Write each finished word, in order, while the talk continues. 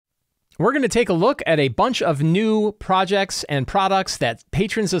We're going to take a look at a bunch of new projects and products that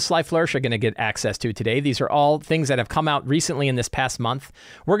patrons of Sly Flourish are going to get access to today. These are all things that have come out recently in this past month.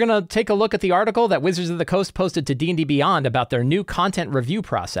 We're going to take a look at the article that Wizards of the Coast posted to D&D Beyond about their new content review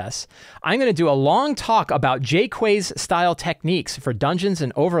process. I'm going to do a long talk about Jaquays-Style techniques for dungeons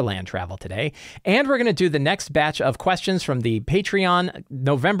and overland travel today. And we're going to do the next batch of questions from the Patreon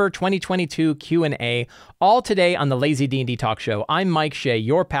November 2022 Q&A, all today on the Lazy D&D Talk Show. I'm Mike Shea,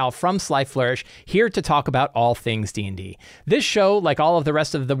 your pal from Sly Flourish, here to talk about all things D&D. This show, like all of the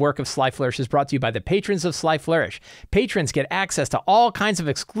rest of the work of Sly Flourish, is brought to you by the patrons of Sly Flourish. Patrons get access to all kinds of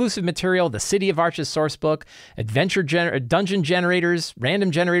exclusive material, the City of Arches sourcebook, dungeon generators,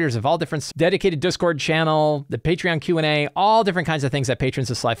 random generators of all different, dedicated Discord channel, the Patreon Q&A, all different kinds of things that patrons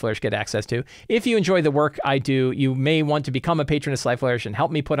of Sly Flourish get access to. If you enjoy the work I do, you may want to become a patron of Sly Flourish and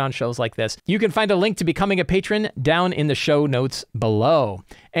help me put on shows like this. You can find a link to becoming a patron down in the show notes below.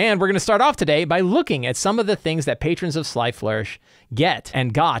 And we're going to start off today by looking at some of the things that patrons of Sly Flourish get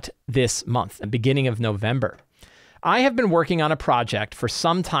and got this month, the beginning of November. I have been working on a project for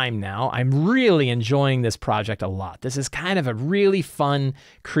some time now. I'm really enjoying this project a lot. This is kind of a really fun,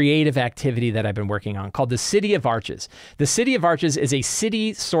 creative activity that I've been working on called the City of Arches. The City of Arches is a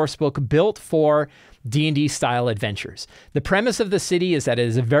city sourcebook built for D&D style adventures. The premise of the city is that it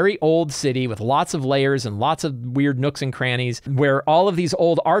is a very old city with lots of layers and lots of weird nooks and crannies where all of these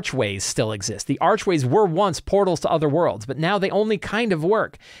old archways still exist. The archways were once portals to other worlds, but now they only kind of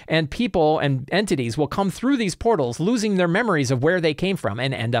work. And people and entities will come through these portals, losing their memories of where they came from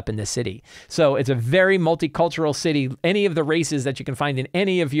and end up in this city. So it's a very multicultural city. Any of the races that you can find in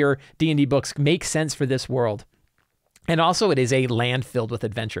any of your D&D books make sense for this world. And also it is a land filled with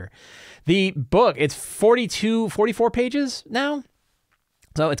adventure. The book, it's 44 pages now.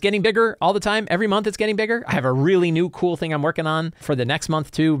 So it's getting bigger all the time. Every month it's getting bigger. I have a really new cool thing I'm working on for the next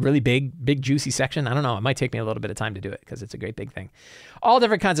month too. Really big juicy section. I don't know. It might take me a little bit of time to do it because it's a great big thing. All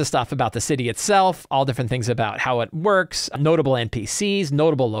different kinds of stuff about the city itself, all different things about how it works, notable NPCs,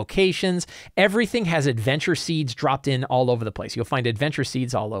 notable locations. Everything has adventure seeds dropped in all over the place. You'll find adventure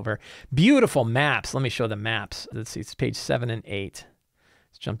seeds all over. Beautiful maps. Let me show the maps. Let's see. It's page 7 and 8.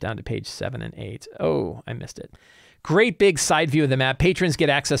 Let's jump down to page 7 and 8. Oh, I missed it. Great big side view of the map. Patrons get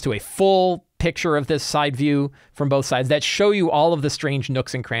access to a full picture of this side view from both sides that show you all of the strange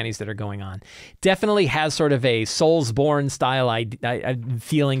nooks and crannies that are going on. Definitely has sort of a Soulsborne style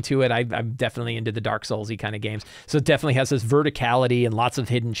feeling to it. I'm definitely into the Dark Souls-y kind of games. So it definitely has this verticality and lots of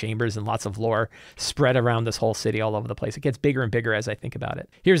hidden chambers and lots of lore spread around this whole city all over the place. It gets bigger and bigger as I think about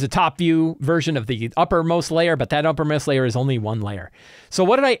it. Here's a top view version of the uppermost layer, but that uppermost layer is only one layer. So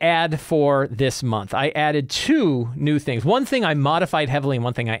what did I add for this month? I added 2 new things. One thing I modified heavily and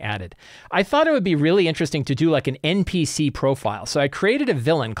one thing I added. I thought it would be really interesting to do like an NPC profile. So I created a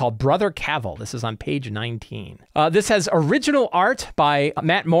villain called Brother Cavil. This is on page 19. This has original art by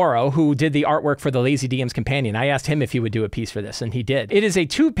Matt Morrow, who did the artwork for the Lazy DM's Companion. I asked him if he would do a piece for this, and he did. It is a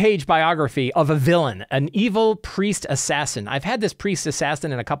 2-page biography of a villain, an evil priest assassin. I've had this priest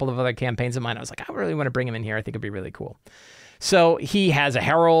assassin in a couple of other campaigns of mine. I was like, I really want to bring him in here. I think it'd be really cool. So he has a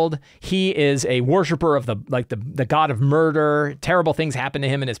herald. He is a worshiper of the god of murder. Terrible things happened to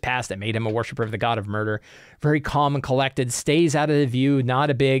him in his past that made him a worshiper of the god of murder. Very calm and collected, stays out of the view,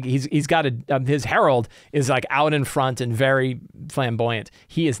 not a big, he's got his herald is like out in front and very flamboyant.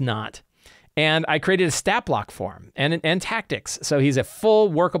 He is not. And I created a stat block for him and tactics. So he's a full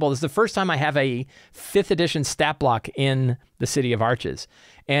workable, this is the first time I have a 5th edition stat block in the City of Arches.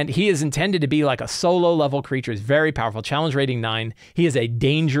 And he is intended to be like a solo level creature. He's very powerful, challenge rating 9. He is a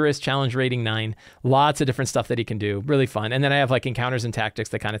dangerous challenge rating 9. Lots of different stuff that he can do, really fun. And then I have like encounters and tactics,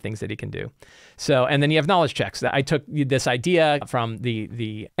 the kind of things that he can do. So, and then you have knowledge checks. I took this idea from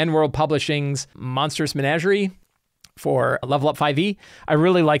the N-World Publishing's Monstrous Menagerie for Level Up 5e. I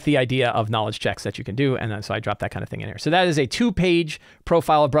really like the idea of knowledge checks that you can do, and so I dropped that kind of thing in here. So that is a 2-page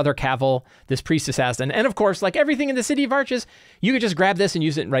profile of Brother Cavil, this priest assassin. And of course, like everything in the City of Arches, you could just grab this and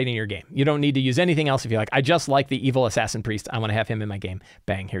use it right in your game. You don't need to use anything else if you're like, I just like the evil assassin priest. I want to have him in my game.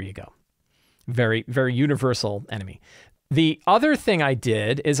 Bang, here you go. Very, very universal enemy. The other thing I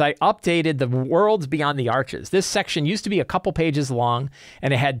did is I updated the worlds beyond the arches. This section used to be a couple pages long,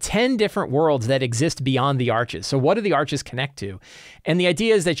 and it had 10 different worlds that exist beyond the arches. So what do the arches connect to? And the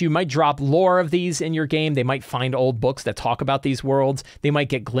idea is that you might drop lore of these in your game. They might find old books that talk about these worlds. They might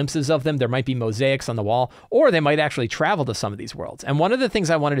get glimpses of them. There might be mosaics on the wall, or they might actually travel to some of these worlds. And one of the things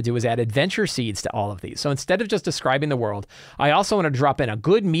I wanted to do was add adventure seeds to all of these. So instead of just describing the world, I also wanted to drop in a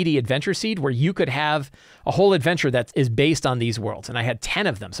good meaty adventure seed where you could have a whole adventure that is based on these worlds. And I had 10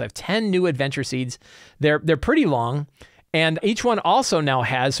 of them. So I have 10 new adventure seeds. They're pretty long. And each one also now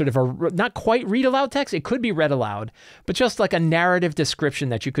has sort of a, not quite read aloud text. It could be read aloud, but just like a narrative description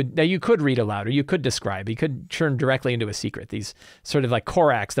that you could read aloud or you could describe. You could turn directly into a secret. These sort of like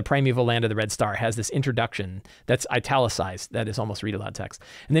Korax, the primeval land of the Red Star, has this introduction that's italicized that is almost read aloud text.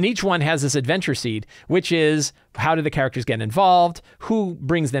 And then each one has this adventure seed, which is how do the characters get involved? Who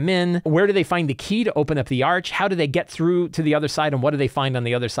brings them in? Where do they find the key to open up the arch? How do they get through to the other side? And what do they find on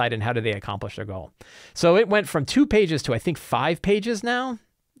the other side? And how do they accomplish their goal? So it went from 2 pages to I think 5 pages now.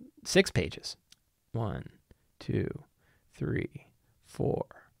 6 pages. 1, 2, 3, 4,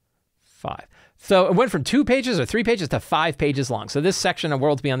 5. So it went from 2 pages or 3 pages to 5 pages long. So this section of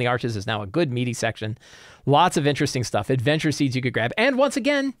Worlds Beyond the Arches is now a good meaty section. Lots of interesting stuff. Adventure seeds you could grab. And once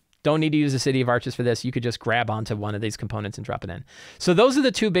again, don't need to use the City of Arches for this. You could just grab onto one of these components and drop it in. So those are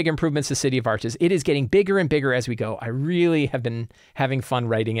the 2 big improvements to City of Arches. It is getting bigger and bigger as we go. I really have been having fun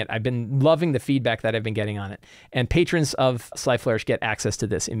writing it. I've been loving the feedback that I've been getting on it. And patrons of Sly Flourish get access to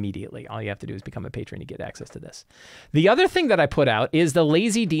this immediately. All you have to do is become a patron to get access to this. The other thing that I put out is the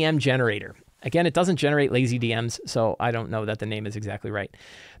Lazy DM Generator. Again, it doesn't generate lazy DMs, so I don't know that the name is exactly right.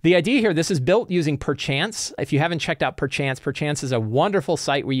 The idea here, this is built using Perchance. If you haven't checked out Perchance, Perchance is a wonderful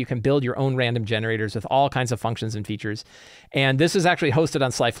site where you can build your own random generators with all kinds of functions and features. And this is actually hosted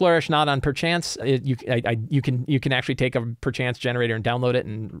on Sly Flourish, not on Perchance. You can actually take a Perchance generator and download it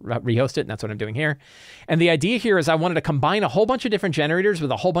and rehost it, and that's what I'm doing here. And the idea here is I wanted to combine a whole bunch of different generators with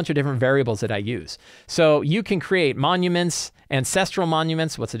a whole bunch of different variables that I use. So you can create monuments, ancestral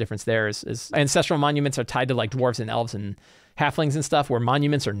monuments. What's the difference there is ancestral monuments are tied to like dwarves and elves and halflings and stuff, where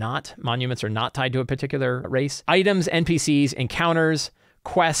monuments are not. Monuments are not tied to a particular race. Items, NPCs, encounters,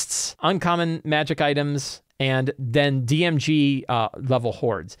 quests, uncommon magic items, and then DMG level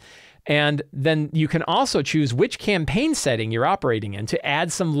hordes. And then you can also choose which campaign setting you're operating in to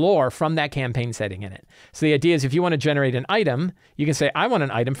add some lore from that campaign setting in it. So the idea is if you want to generate an item, you can say, I want an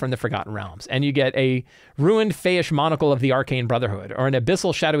item from the Forgotten Realms. And you get a ruined Feish monocle of the Arcane Brotherhood, or an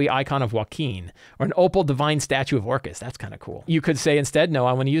abyssal shadowy icon of Joaquin, or an opal divine statue of Orcus. That's kind of cool. You could say instead, no,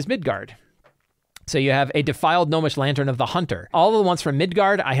 I want to use Midgard. So you have a defiled gnomish lantern of the hunter. All of the ones from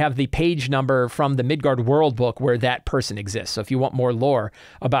Midgard, I have the page number from the Midgard World Book where that person exists. So if you want more lore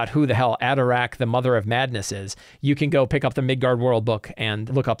about who the hell Adorak, the Mother of Madness, is, you can go pick up the Midgard World Book and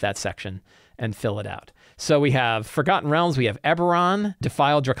look up that section and fill it out. So we have Forgotten Realms, we have Eberron,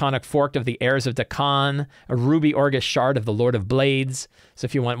 defiled draconic forked of the heirs of Dakan, a ruby Orgus shard of the Lord of Blades. So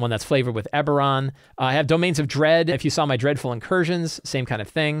if you want one that's flavored with Eberron. I have Domains of Dread. If you saw my Dreadful Incursions, same kind of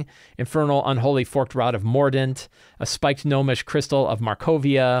thing. Infernal Unholy Forked Rod of Mordant, a spiked gnomish crystal of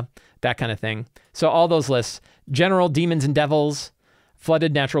Markovia, that kind of thing. So all those lists. General Demons and Devils,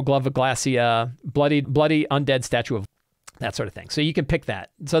 Flooded Natural Glove of Glacia, Bloody Undead Statue of, that sort of thing. So you can pick that.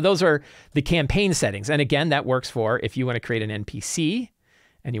 So those are the campaign settings. And again, that works for if you want to create an NPC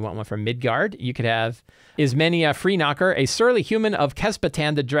and you want one from Midgard, you could have Ismenia Freeknocker, a surly human of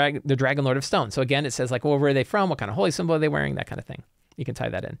Kespatan, the Dragon Lord of Stone. So again, it says like, well, where are they from? What kind of holy symbol are they wearing? That kind of thing. You can tie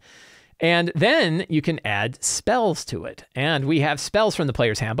that in. And then you can add spells to it. And we have spells from the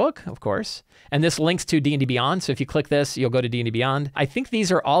Player's Handbook, of course. And this links to D&D Beyond. So if you click this, you'll go to D&D Beyond. I think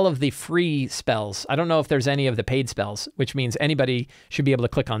these are all of the free spells. I don't know if there's any of the paid spells, which means anybody should be able to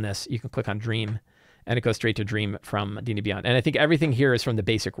click on this. You can click on Dream, and it goes straight to Dream from D&D Beyond. And I think everything here is from the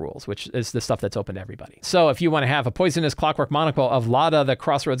basic rules, which is the stuff that's open to everybody. So if you want to have a poisonous clockwork monocle of Lada, the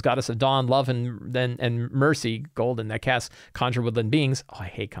Crossroads Goddess of Dawn, Love and Mercy, Golden, that casts Conjure Woodland Beings. Oh, I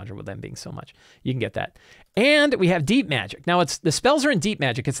hate Conjure Woodland Beings so much. You can get that. And we have Deep Magic. Now, the spells are in Deep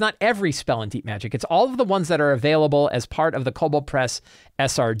Magic. It's not every spell in Deep Magic. It's all of the ones that are available as part of the Kobold Press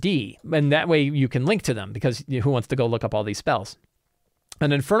SRD. And that way you can link to them, because who wants to go look up all these spells?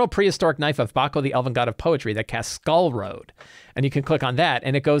 An infernal prehistoric knife of Baco, the elven god of poetry, that casts Skull Road. And you can click on that,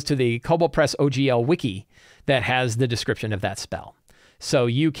 and it goes to the Kobold Press OGL wiki that has the description of that spell. So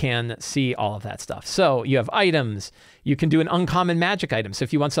you can see all of that stuff. So you have items. You can do an uncommon magic item. So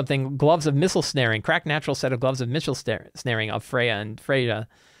if you want something, gloves of missile snaring, cracked natural set of gloves of missile snaring of Freyr and Freya,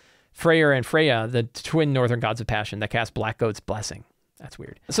 the twin northern gods of passion that cast Black Goat's Blessing. That's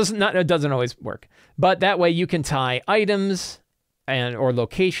weird. So it doesn't always work. But that way you can tie items or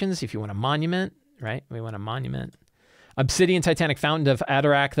locations if you want a monument, right? We want a monument. Obsidian Titanic Fountain of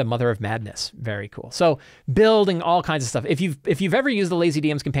Adorak, the Mother of Madness. Very cool. So building all kinds of stuff. If you've ever used the Lazy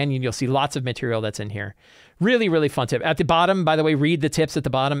DM's Companion, you'll see lots of material that's in here. Really, really fun tip. At the bottom, by the way, read the tips at the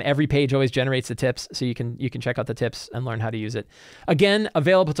bottom. Every page always generates the tips, so you can check out the tips and learn how to use it. Again,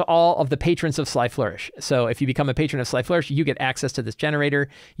 available to all of the patrons of Sly Flourish. So if you become a patron of Sly Flourish, you get access to this generator.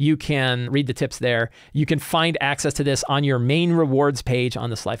 You can read the tips there. You can find access to this on your main rewards page on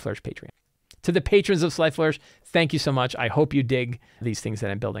the Sly Flourish Patreon. To the patrons of Sly Flourish, Thank you so much. I hope you dig these things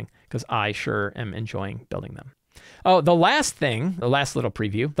that I'm building, because I sure am enjoying building them. Oh, the last little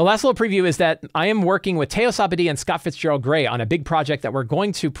preview is that I am working with Teos Abadi and Scott Fitzgerald Gray on a big project that we're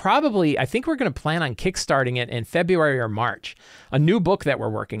going to I think we're going to plan on kickstarting it in February or March, a new book that we're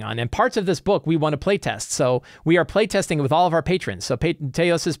working on. And parts of this book we want to playtest. So we are playtesting it with all of our patrons. So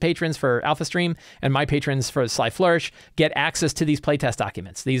Teos's patrons for Alpha Stream and my patrons for Sly Flourish get access to these playtest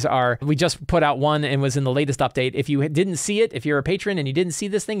documents. We just put out one and was in the latest update. If you didn't see it, if you're a patron and you didn't see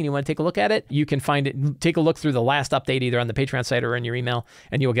this thing and you want to take a look at it, you can find it, take a look through the last update either on the Patreon site or in your email,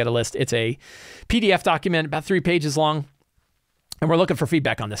 and you'll get a list. It's a PDF document about 3 pages long, and we're looking for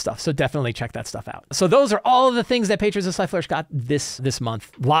feedback on this stuff, so definitely check that stuff out. So those are all of the things that patrons of Sly Flourish got this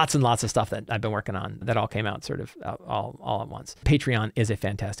month. Lots and lots of stuff that I've been working on that all came out sort of all at once. Patreon is a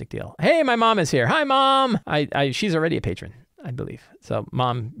fantastic deal. Hey, my mom is here. Hi, Mom. She's already a patron, I believe. So,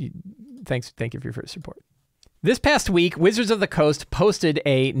 Mom, thank you for your support. This past week, Wizards of the Coast posted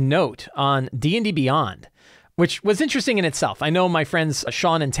a note on D&D Beyond, which was interesting in itself. I know my friends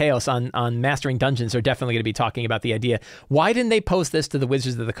Sean and Teos on Mastering Dungeons are definitely going to be talking about the idea. Why didn't they post this to the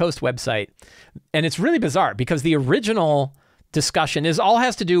Wizards of the Coast website? And it's really bizarre because the original discussion all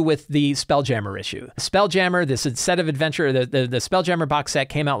has to do with the Spelljammer issue. Spelljammer, this set of adventure, the Spelljammer box set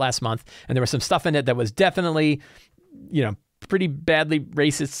came out last month, and there was some stuff in it that was definitely, pretty badly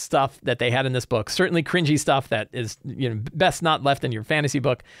racist stuff that they had in this book. Certainly cringy stuff that is, best not left in your fantasy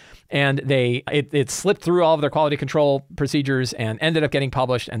book. And it slipped through all of their quality control procedures and ended up getting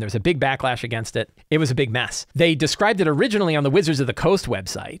published, and there was a big backlash against it. It was a big mess. They described it originally on the Wizards of the Coast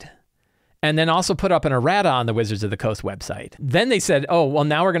website, and then also put up an errata on the Wizards of the Coast website. Then they said, oh, well,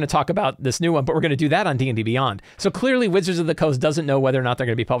 now we're going to talk about this new one, but we're going to do that on D&D Beyond. So clearly Wizards of the Coast doesn't know whether or not they're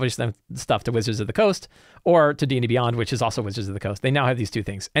going to be publishing stuff to Wizards of the Coast or to D&D Beyond, which is also Wizards of the Coast. They now have these two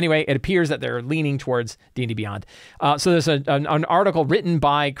things. Anyway, it appears that they're leaning towards D&D Beyond. So there's an article written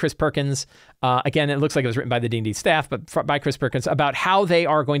by Chris Perkins. Again, it looks like it was written by the D&D staff, but by Chris Perkins, about how they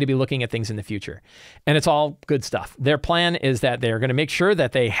are going to be looking at things in the future. And it's all good stuff. Their plan is that they're going to make sure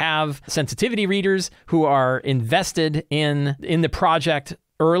that they have sensitivity readers who are invested in the project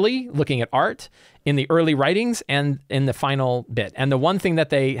early, looking at art, in the early writings, and in the final bit. And the one thing that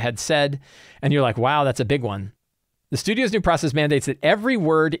they had said, and you're like, wow, that's a big one. The studio's new process mandates that every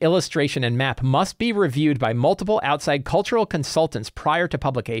word, illustration, and map must be reviewed by multiple outside cultural consultants prior to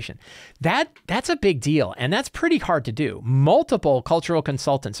publication. That's a big deal, and that's pretty hard to do. Multiple cultural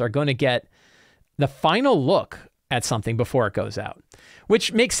consultants are going to get the final look at something before it goes out,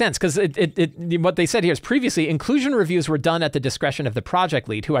 which makes sense because what they said here is previously inclusion reviews were done at the discretion of the project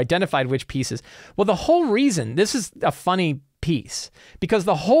lead who identified which pieces. Well, the whole reason, this is a funny piece, because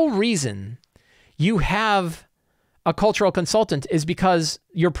the whole reason you have a cultural consultant is because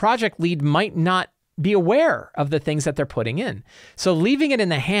your project lead might not be aware of the things that they're putting in. So leaving it in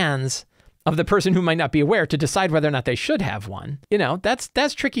the hands of the person who might not be aware to decide whether or not they should have one,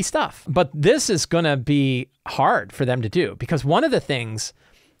 that's tricky stuff. But this is going to be hard for them to do, because one of the things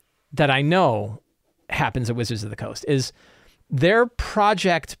that I know happens at Wizards of the Coast is their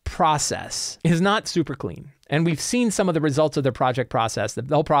project process is not super clean. And we've seen some of the results of their project process, the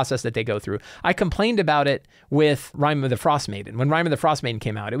whole process that they go through. I complained about it with Rime of the Frost Maiden. When Rime of the Frost Maiden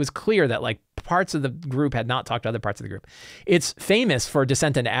came out, it was clear that parts of the group had not talked to other parts of the group. It's famous for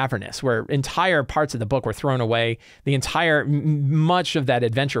Descent into Avernus, where entire parts of the book were thrown away. Much of that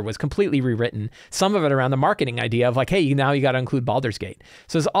adventure was completely rewritten. Some of it around the marketing idea of hey, now you got to include Baldur's Gate.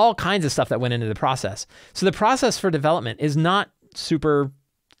 So there's all kinds of stuff that went into the process. So the process for development is not super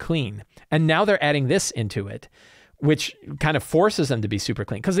clean. And now they're adding this into it, which kind of forces them to be super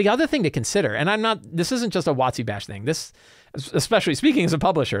clean. Because the other thing to consider, and this isn't just a WOTC bash thing. This, especially speaking as a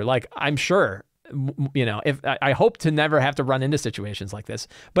publisher, I'm sure, if I hope to never have to run into situations like this,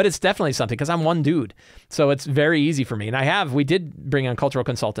 but it's definitely something because I'm one dude. So it's very easy for me. And we did bring on cultural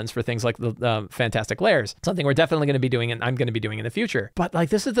consultants for things like the fantastic Lairs, something we're definitely going to be doing and I'm going to be doing in the future. But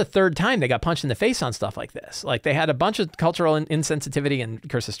this is the third time they got punched in the face on stuff like this. They had a bunch of cultural insensitivity in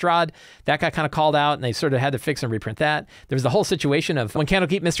Curse of Strahd. That got kind of called out and they sort of had to fix and reprint that. There was the whole situation of when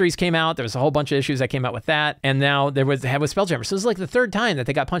Candlekeep Mysteries came out, there was a whole bunch of issues that came out with that. And now they had with Spelljammer. So this is the third time that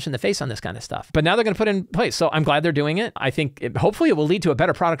they got punched in the face on this kind of stuff. But now they're going to put it in place. So I'm glad they're doing it. I think hopefully it will lead to a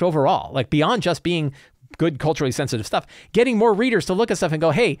better product overall, beyond just being good culturally sensitive stuff, getting more readers to look at stuff and go,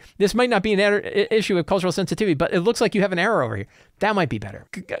 hey, this might not be an issue of cultural sensitivity, but it looks like you have an error over here. That might be better.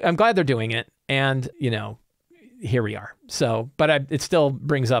 I'm glad they're doing it. And, here we are. So, but it still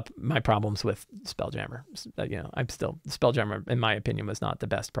brings up my problems with Spelljammer. Spelljammer, in my opinion, was not the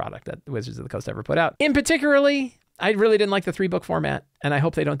best product that Wizards of the Coast ever put out. In particularly, I really didn't like the 3-book format, and I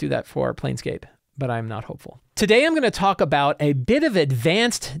hope they don't do that for Planescape. but I'm not hopeful. Today, I'm going to talk about a bit of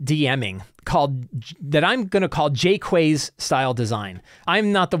advanced DMing that I'm going to call Jaquays-Style design.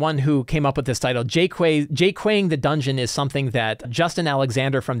 I'm not the one who came up with this title. Jaquaying the dungeon is something that Justin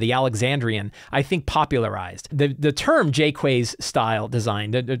Alexander from the Alexandrian, I think, popularized. The term Jaquays-Style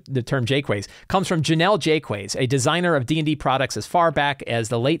design, the term Jaquays, comes from Jennell Jaquays, a designer of D&D products as far back as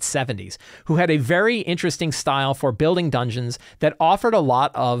the late 70s, who had a very interesting style for building dungeons that offered a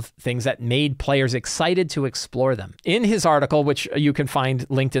lot of things that made players excited to explore them. In his article, which you can find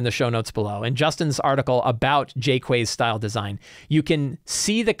linked in the show notes below, in Justin's article about Jaquays-Style design, you can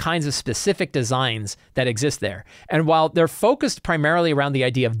see the kinds of specific designs that exist there. And while they're focused primarily around the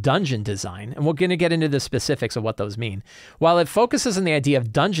idea of dungeon design, and we're going to get into the specifics of what those mean, while it focuses on the idea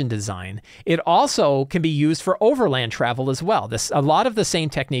of dungeon design, it also can be used for overland travel as well. A lot of the same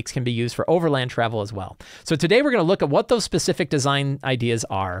techniques can be used for overland travel as well. So today we're going to look at what those specific design ideas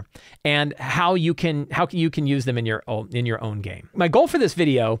are and how you can use them in your own game. My goal for this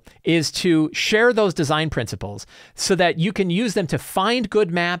video is to share those design principles so that you can use them to find good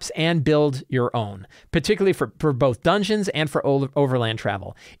maps and build your own, particularly for both dungeons and for overland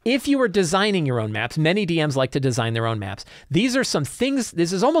travel. If you are designing your own maps, many DMs like to design their own maps. These are some things,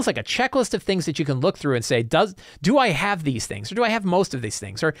 this is almost like a checklist of things that you can look through and say, do I have these things? Or do I have most of these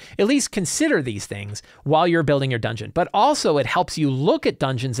things? Or at least consider these things while you're building your dungeon. But also it helps you look at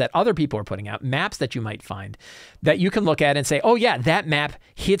dungeons that other people are putting out, maps that you might find, that you can look at and say, oh yeah, that map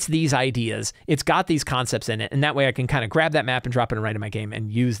hits these ideas. It's got these concepts in it. And that way I can kind of grab that map and drop it right in my game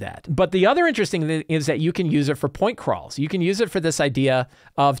and use that. But the other interesting thing is that you can use it for point crawls. You can use it for this idea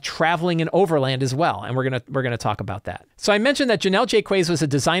of traveling in overland as well. And we're gonna talk about that. So I mentioned that Jennell Jaquays was a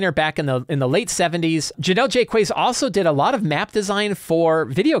designer back in the late 70s. Jennell Jaquays also did a lot of map design for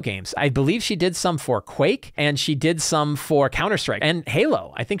video games. I believe she did some for Quake and she did some for Counter-Strike and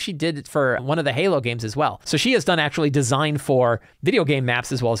Halo. I think she did it for one of the Halo games as well. So she has done actually design for video game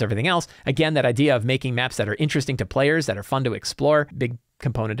maps as well as everything else. Again, that idea of making maps that are interesting to players, that are fun to explore, big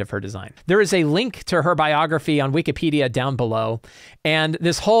component of her design. There is a link to her biography on Wikipedia down below. And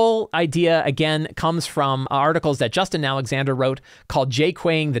this whole idea, again, comes from articles that Justin Alexander wrote called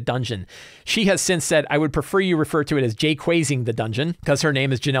Jaquaying the Dungeon. She has since said, I would prefer you refer to it as Jaquaysing the Dungeon, because her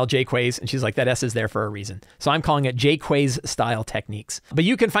name is Jennell Jaquays, and she's like, that S is there for a reason. So I'm calling it Jaquays-Style techniques. But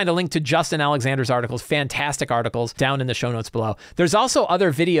you can find a link to Justin Alexander's articles, fantastic articles, down in the show notes below. There's also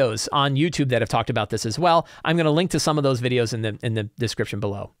other videos on YouTube that have talked about this as well. I'm going to link to some of those videos in the description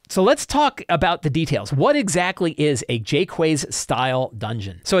below. So let's talk about the details. What exactly is a Jaquays-Style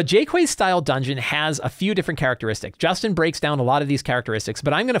dungeon? So a Jaquays-Style dungeon has a few different characteristics. Justin breaks down a lot of these characteristics,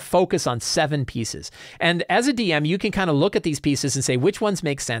 but I'm going to focus on 7 pieces. And as a DM, you can kind of look at these pieces and say which ones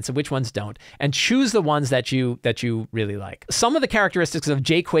make sense and which ones don't, and choose the ones that you really like. Some of the characteristics of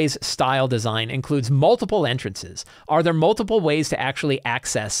Jaquays-Style design includes multiple entrances. Are there multiple ways to actually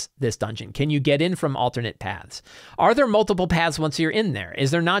access this dungeon? Can you get in from alternate paths? Are there multiple paths once you're in there?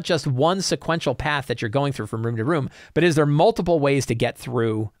 Is there not just one sequential path that you're going through from room to room, but is there multiple ways to get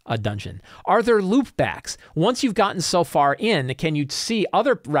through a dungeon? Are there loop backs? Once you've gotten so far in, can you see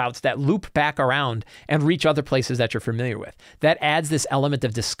other routes that loop back around and reach other places that you're familiar with? That adds this element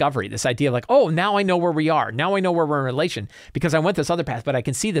of discovery, this idea of like, oh, now I know where we are. Now I know where we're in relation because I went this other path, but I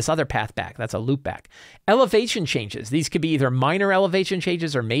can see this other path back. That's a loop back. Elevation changes. These could be either minor elevation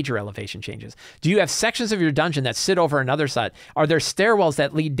changes or major elevation changes. Do you have sections of your dungeon that sit over another side? Are there stairwells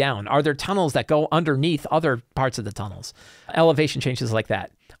that lead down? Are there tunnels that go underneath other parts of the tunnels? Elevation changes like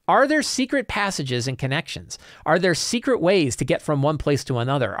that. Are there secret passages and connections? Are there secret ways to get from one place to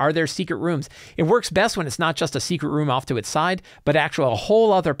another? Are there secret rooms? It works best when it's not just a secret room off to its side, but actually a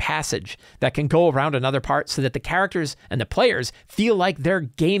whole other passage that can go around another part so that the characters and the players feel like they're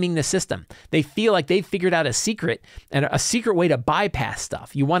gaming the system. They feel like they've figured out a secret and a secret way to bypass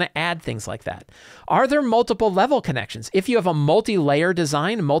stuff. You want to add things like that. Are there multiple level connections? If you have a multi-layer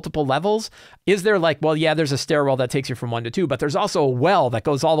design, multiple levels, is there like, well, yeah, there's a stairwell that takes you from 1 to 2, but there's also a well that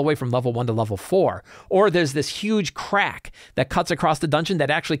goes all the way from level 1 to level 4. Or there's this huge crack that cuts across the dungeon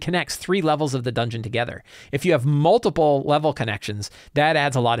that actually connects 3 levels of the dungeon together. If you have multiple level connections, that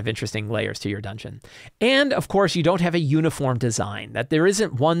adds a lot of interesting layers to your dungeon. And of course, you don't have a uniform design, that there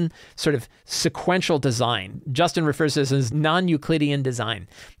isn't one sort of sequential design. Justin refers to this as non-Euclidean design.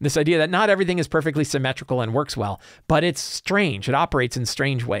 This idea that not everything is perfectly symmetrical and works well, but it's strange. It operates in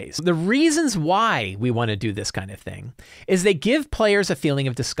strange ways. The reasons why we want to do this kind of thing is they give players a feeling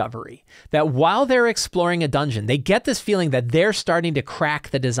of discovery. discovery. That while they're exploring a dungeon, they get this feeling that they're starting to crack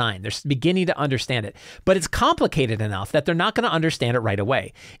the design. They're beginning to understand it. But it's complicated enough that they're not going to understand it right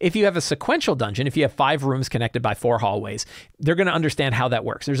away. If you have a sequential dungeon, if you have 5 rooms connected by 4 hallways, they're going to understand how that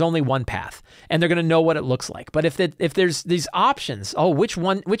works. There's only one path, and they're going to know what it looks like. But if there's these options,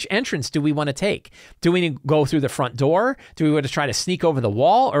 which entrance do we want to take? Do we go through the front door? Do we want to try to sneak over the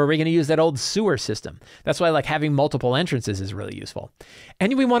wall? Or are we going to use that old sewer system? That's why like having multiple entrances is really useful.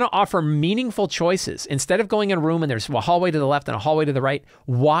 And we want to offer meaningful choices. Instead of going in a room and there's a hallway to the left and a hallway to the right,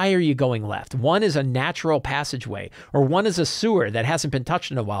 why are you going left? One is a natural passageway, or one is a sewer that hasn't been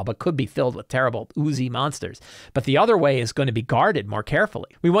touched in a while but could be filled with terrible oozy monsters. But the other way is going to be guarded more carefully.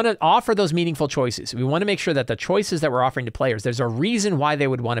 We want to offer those meaningful choices. We want to make sure that the choices that we're offering to players, there's a reason why they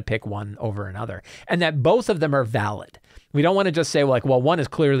would want to pick one over another, and that both of them are valid. We don't want to just say like, well, one is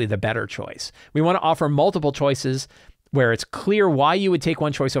clearly the better choice. We want to offer multiple choices where it's clear why you would take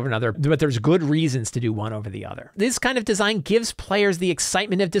one choice over another, but there's good reasons to do one over the other. This kind of design gives players the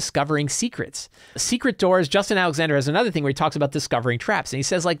excitement of discovering secrets. Secret doors, Justin Alexander has another thing where he talks about discovering traps. And he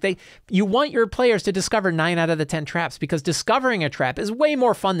says like you want your players to discover 9 out of the 10 traps, because discovering a trap is way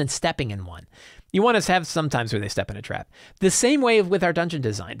more fun than stepping in one. You want to have sometimes where they step in a trap. The same way with our dungeon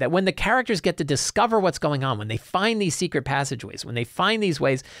design, that when the characters get to discover what's going on, when they find these secret passageways, when they find these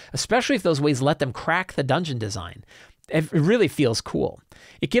ways, especially if those ways let them crack the dungeon design, it really feels cool.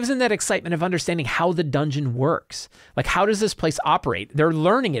 It gives them that excitement of understanding how the dungeon works. Like, how does this place operate? They're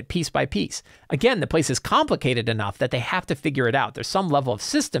learning it piece by piece. Again, the place is complicated enough that they have to figure it out. There's some level of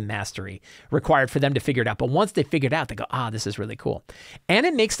system mastery required for them to figure it out. But once they figure it out, they go, this is really cool. And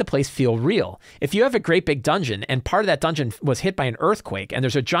it makes the place feel real. If you have a great big dungeon and part of that dungeon was hit by an earthquake and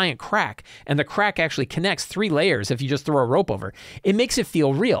there's a giant crack, and the crack actually connects 3 layers if you just throw a rope over, it makes it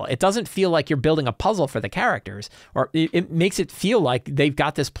feel real. It doesn't feel like you're building a puzzle for the characters, or it makes it feel like they've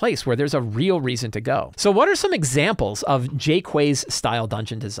got this place where there's a real reason to go. So what are some examples of Jaquays-Style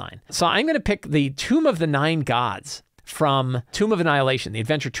dungeon design? So I'm going to pick the Tomb of the 9 Gods from Tomb of Annihilation, the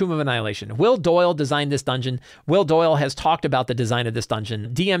adventure Tomb of Annihilation. Will Doyle designed this dungeon. Will Doyle has talked about the design of this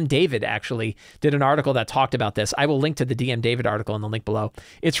dungeon. DM David actually did an article that talked about this. I will link to the DM David article in the link below.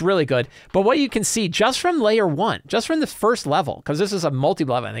 It's really good. But what you can see just from layer 1, just from the first level, because this is a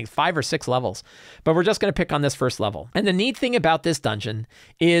multi-level, I think 5 or 6 levels, but we're just going to pick on this first level. And the neat thing about this dungeon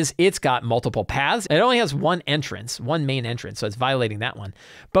is it's got multiple paths. It only has one entrance, one main entrance, so it's violating that one.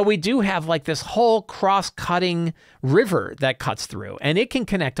 But we do have like this whole cross-cutting river that cuts through, and it can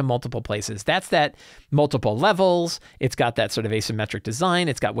connect to multiple places. That's that multiple levels. It's got that sort of asymmetric design.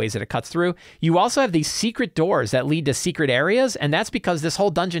 It's got ways that it cuts through. You also have these secret doors that lead to secret areas, and that's because this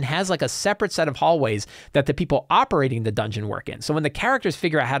whole dungeon has like a separate set of hallways that the people operating the dungeon work in. So when the characters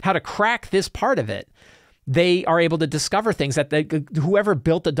figure out how to crack this part of it, they are able to discover things that whoever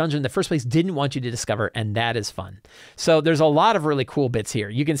built the dungeon in the first place didn't want you to discover, and that is fun. So there's a lot of really cool bits here.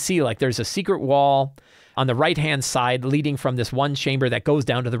 You can see like there's a secret wall on the right-hand side leading from this one chamber that goes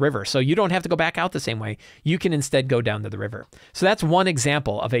down to the river. So you don't have to go back out the same way. You can instead go down to the river. So that's one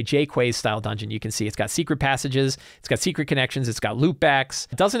example of a Jaquays-style dungeon. You can see it's got secret passages, it's got secret connections, it's got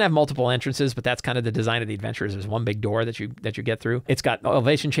loopbacks. It doesn't have multiple entrances, but that's kind of the design of the adventures. There's one big door that you get through. It's got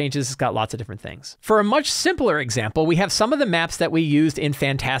elevation changes, it's got lots of different things. For a much simpler example, we have some of the maps that we used in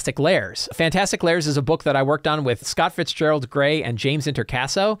Fantastic Lairs. Fantastic Lairs is a book that I worked on with Scott Fitzgerald Gray and James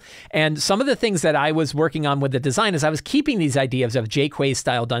Intercasso. And some of the things that I was working on with the design is I was keeping these ideas of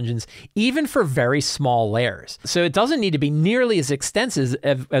Jaquays-style dungeons even for very small lairs. So it doesn't need to be nearly as extensive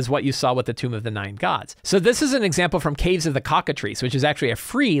as what you saw with the Tomb of the 9 Gods. So this is an example from Caves of the Cockatrice, which is actually a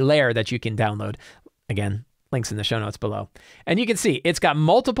free lair that you can download. Again, links in the show notes below. And you can see it's got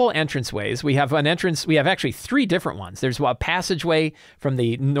multiple entranceways. We have an entrance, we have actually 3 different ones. There's a passageway from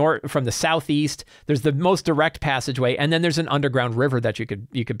the southeast. There's the most direct passageway, and then there's an underground river that you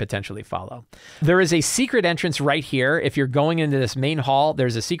could potentially follow. There is a secret entrance right here. If you're going into this main hall,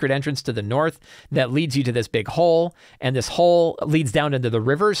 there's a secret entrance to the north that leads you to this big hole, and this hole leads down into the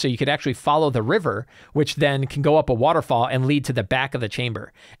river, so you could actually follow the river, which then can go up a waterfall and lead to the back of the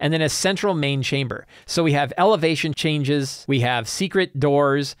chamber. And then a central main chamber. So we have elevation changes, we have secret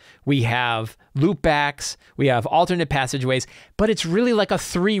doors, we have loopbacks, we have alternate passageways, but it's really like a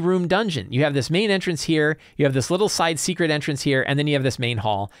 3-room dungeon. You have this main entrance here, you have this little side secret entrance here, and then you have this main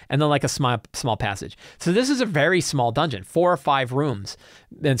hall, and then like a small passage. So this is a very small dungeon, 4 or 5 rooms,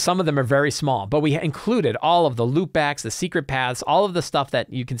 and some of them are very small, but we included all of the loopbacks, the secret paths, all of the stuff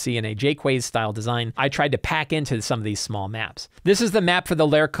that you can see in a Jaquays-style design. I tried to pack into some of these small maps. This is the map for the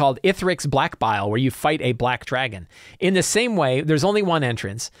lair called Ithric's Black Bile, where you fight a black black dragon. In the same way, there's only one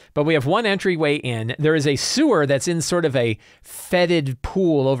entrance, but we have one entryway in. There is a sewer that's in sort of a fetid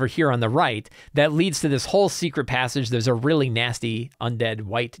pool over here on the right that leads to this whole secret passage. There's a really nasty undead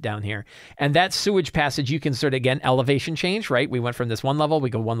wight down here. And that sewage passage, you can sort of, again, elevation change, right? We went from this one level, we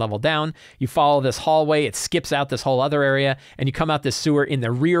go one level down. You follow this hallway, it skips out this whole other area, and you come out this sewer in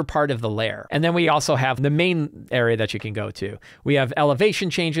the rear part of the lair. And then we also have the main area that you can go to. We have elevation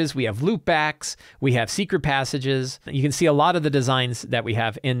changes, we have loop backs, we have secret passages. You can see a lot of the designs that we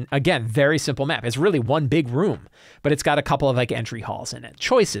have in, again, very simple map. It's really one big room, but it's got a couple of like entry halls in it.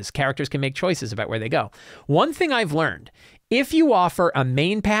 Choices, characters can make choices about where they go. One thing I've learned, if you offer a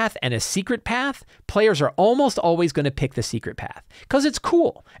main path and a secret path, players are almost always going to pick the secret path because it's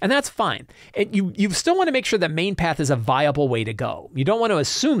cool, and that's fine. You still want to make sure the main path is a viable way to go. You don't want to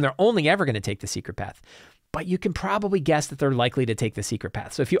assume they're only ever going to take the secret path, but you can probably guess that they're likely to take the secret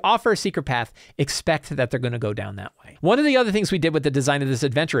path. So if you offer a secret path, expect that they're going to go down that way. One of the other things we did with the design of this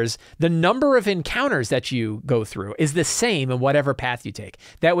adventure is the number of encounters that you go through is the same in whatever path you take.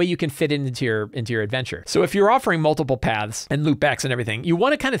 That way you can fit it into your adventure. So if you're offering multiple paths and loop backs and everything, you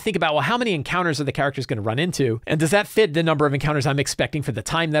want to kind of think about, well, how many encounters are the characters going to run into? And does that fit the number of encounters I'm expecting for the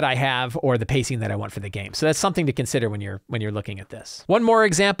time that I have or the pacing that I want for the game? So that's something to consider when you're looking at this. One more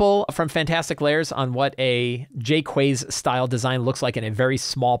example from Fantastic Lairs on what a Jaquays-Style design looks like in a very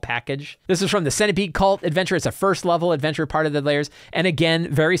small package. This is from the Centipede Cult adventure. It's a first level adventure part of the Lairs. And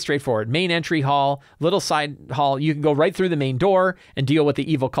again, very straightforward. Main entry hall, little side hall. You can go right through the main door and deal with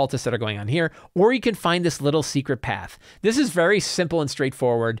the evil cultists that are going on here, or you can find this little secret path. This is very simple and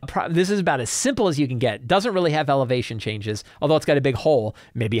straightforward. This is about as simple as you can get. Doesn't really have elevation changes, although it's got a big hole.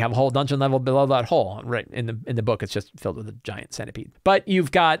 Maybe you have a whole dungeon level below that hole. Right in the book, it's just filled with a giant centipede. But you've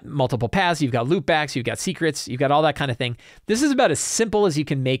got multiple paths, you've got loop backs, you've got secrets, you've got all that kind of thing. This is about as simple as you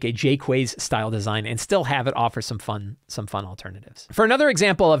can make a Jaquays-style design and still have it offer some fun alternatives. For another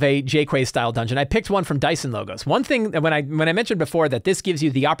example of a Jaquays-style dungeon, I picked one from Dyson Logos. One thing when I mentioned before that this gives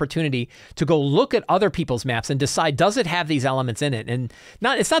you the opportunity to go look at other people's maps and decide, does it have these elements in it? And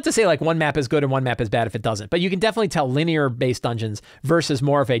it's not to say like one map is good and one map is bad if it doesn't, but you can definitely tell linear-based dungeons versus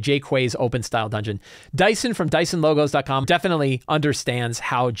more of a Jaquays open-style dungeon. Dyson from DysonLogos.com definitely understands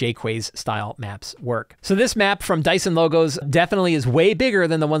how Jaquays-style maps work. So this map from Dyson Logos definitely is way bigger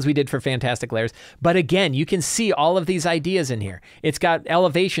than the ones we did for Fantastic Lairs. But again, you can see all of these ideas in here. It's got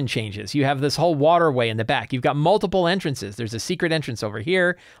elevation changes. You have this whole waterway in the back. You've got multiple entrances. There's a secret entrance over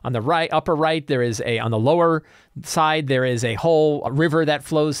here on the right, upper right. There is on the lower side, there is a whole river that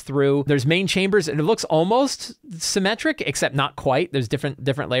flows through. There's main chambers, and it looks almost symmetric, except not quite. There's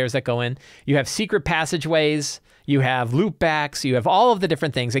different layers that go in. You have secret passageways. You have loop backs, you have all of the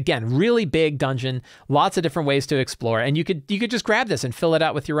different things. Again, really big dungeon, lots of different ways to explore. And you could just grab this and fill it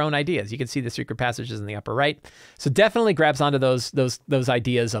out with your own ideas. You can see the secret passages in the upper right. So definitely grabs onto those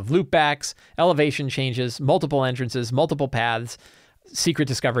ideas of loop backs, elevation changes, multiple entrances, multiple paths, secret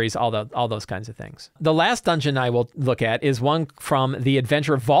discoveries, all those kinds of things. The last dungeon I will look at is one from the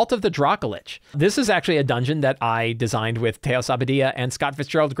adventure Vault of the Dracolich. This is actually a dungeon that I designed with Teos Abadia and Scott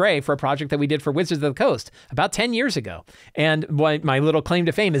Fitzgerald Gray for a project that we did for Wizards of the Coast about 10 years ago. And my little claim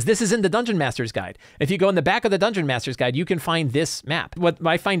to fame is this is in the Dungeon Master's Guide. If you go in the back of the Dungeon Master's Guide, you can find this map. What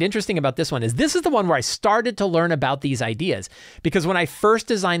I find interesting about this one is this is the one where I started to learn about these ideas, because when I first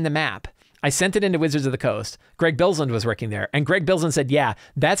designed the map, I sent it into Wizards of the Coast. Greg Bilsland was working there, and Greg Bilsland said, yeah,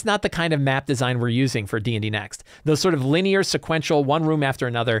 that's not the kind of map design we're using for D&D Next. Those sort of linear, sequential, one room after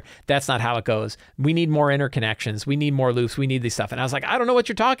another, that's not how it goes. We need more interconnections. We need more loops. We need this stuff. And I was like, I don't know what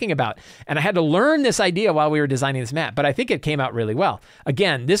you're talking about. And I had to learn this idea while we were designing this map, but I think it came out really well.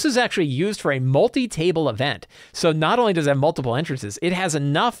 Again, this is actually used for a multi-table event. So not only does it have multiple entrances, it has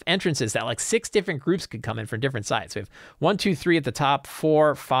enough entrances that like 6 different groups could come in from different sides. So we have 1, 2, 3 at the top,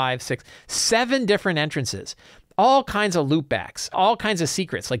 4, 5, 6, 7 different entrances, all kinds of loop backs, all kinds of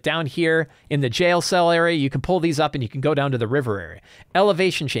secrets. Like down here in the jail cell area, you can pull these up and you can go down to the river area.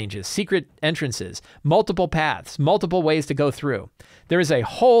 Elevation changes, secret entrances, multiple paths, multiple ways to go through. There is a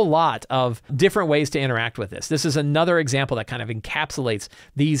whole lot of different ways to interact with this. This is another example that kind of encapsulates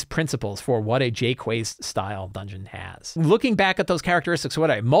these principles for what a Jaquays-style dungeon has. Looking back at those characteristics, what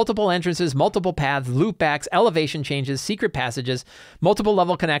are they? Multiple entrances, multiple paths, loop backs, elevation changes, secret passages, multiple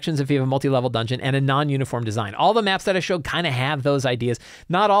level connections if you have a multi-level dungeon, and a non-uniform design. All the maps that I showed kind of have those ideas.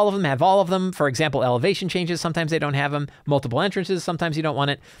 Not all of them have all of them. For example, elevation changes, sometimes they don't have them. Multiple entrances, sometimes you don't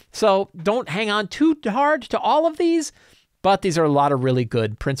want it. So don't hang on too hard to all of these, but these are a lot of really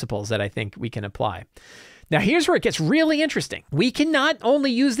good principles that I think we can apply. Now, here's where it gets really interesting. We can not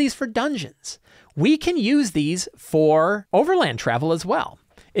only use these for dungeons, we can use these for overland travel as well.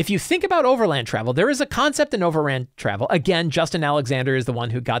 If you think about overland travel, there is a concept in overland travel. Again, Justin Alexander is the one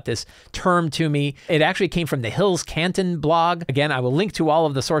who got this term to me. It actually came from the Hills Canton blog. Again, I will link to all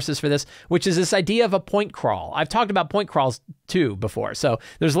of the sources for this, which is this idea of a point crawl. I've talked about point crawls too before. So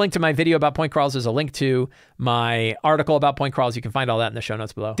there's a link to my video about point crawls. There's a link to my article about point crawls. You can find all that in the show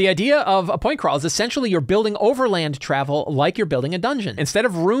notes below. The idea of a point crawl is essentially you're building overland travel like you're building a dungeon. Instead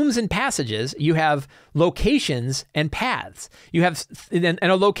of rooms and passages, you have locations and paths. You have, and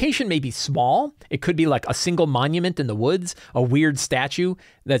a location may be small. It could be like a single monument in the woods, a weird statue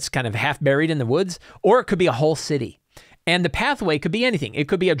that's kind of half buried in the woods, or it could be a whole city. And the pathway could be anything. It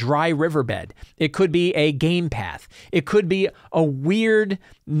could be a dry riverbed. It could be a game path. It could be a weird,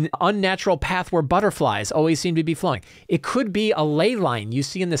 unnatural path where butterflies always seem to be flowing. It could be a ley line you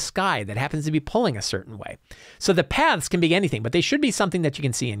see in the sky that happens to be pulling a certain way. So the paths can be anything, but they should be something that you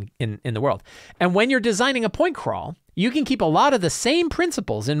can see in the world. And when you're designing a point crawl, you can keep a lot of the same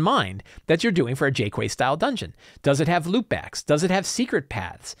principles in mind that you're doing for a Jaquays-Style dungeon. Does it have loopbacks? Does it have secret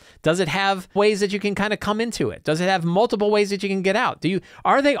paths? Does it have ways that you can kind of come into it? Does it have multiple ways that you can get out?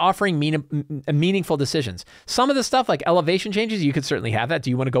 Are they offering meaningful decisions? Some of the stuff like elevation changes, you could certainly have that. Do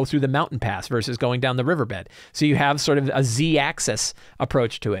you want to go through the mountain pass versus going down the riverbed? So you have sort of a Z-axis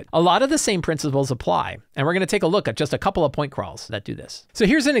approach to it. A lot of the same principles apply. And we're going to take a look at just a couple of point crawls that do this. So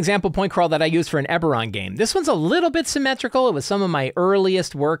here's an example point crawl that I used for an Eberron game. This one's a little bit symmetrical. It was some of my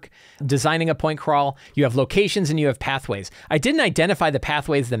earliest work designing a point crawl. You have locations and you have pathways. I didn't identify the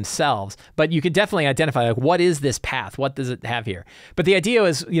pathways themselves, but you could definitely identify like, what is this path? What does it have here? But the idea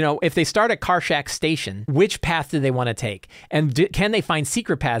is, you know, if they start at Carshack Station, which path do they want to take? And can they find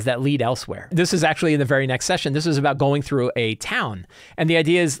secret paths that lead elsewhere? This is actually in the very next session. This is about going through a town. And the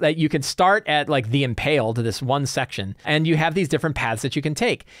idea is that you can start at like the Impaled, this one section, and you have these different paths that you can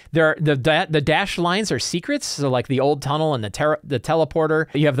take. The dashed lines are secrets. So like the old tunnel and the teleporter.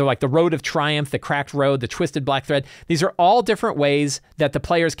 You have the road of triumph, the cracked road, the twisted black thread. These are all different ways that the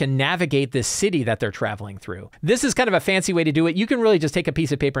players can navigate this city that they're traveling through. This is kind of a fancy way to do it. You can really just take a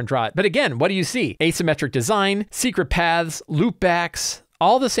piece of paper and draw it. But again, what do you see? Asymmetric design, secret paths, loopbacks,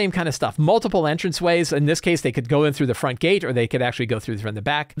 all the same kind of stuff. Multiple entranceways. In this case, they could go in through the front gate or they could actually go through from the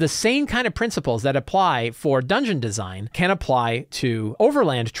back. The same kind of principles that apply for dungeon design can apply to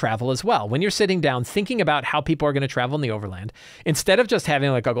overland travel as well. When you're sitting down thinking about how people are going to travel in the overland, instead of just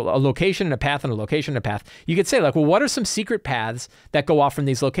having like a location and a path and a location and a path, you could say like, well, what are some secret paths that go off from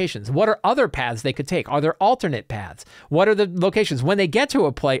these locations? What are other paths they could take? Are there alternate paths? What are the locations? When they get to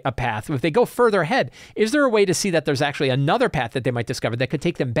a path, if they go further ahead, is there a way to see that there's actually another path that they might discover that could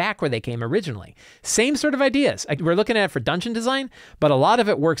take them back where they came originally? Same sort of ideas. We're looking at it for dungeon design, but a lot of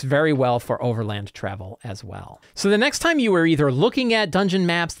it works very well for overland travel as well. So the next time you are either looking at dungeon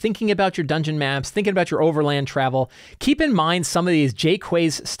maps, thinking about your dungeon maps, thinking about your overland travel, keep in mind some of these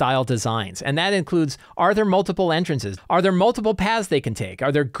Jaquays-style designs. And that includes, are there multiple entrances? Are there multiple paths they can take?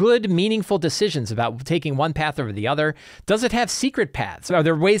 Are there good, meaningful decisions about taking one path over the other? Does it have secret paths? Are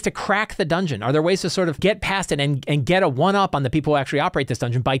there ways to crack the dungeon? Are there ways to sort of get past it and get a one-up on the people who actually operate this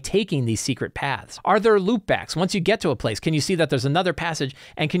dungeon by taking these secret paths? Are there loopbacks? Once you get to a place, can you see that there's another passage,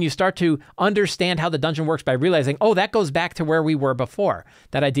 and can you start to understand how the dungeon works by realizing, oh, that goes back to where we were before?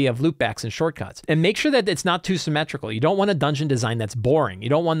 That idea of loopbacks and shortcuts. And make sure that it's not too symmetrical. You don't want a dungeon design that's boring. You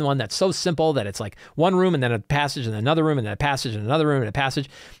don't want one that's so simple that it's like one room and then a passage and another room and then a passage and another room and a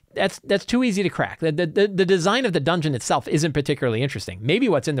passage. That's too easy to crack. The design of the dungeon itself isn't particularly interesting. Maybe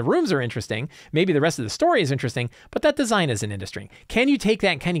what's in the rooms are interesting. Maybe the rest of the story is interesting, but that design isn't interesting. Can you take that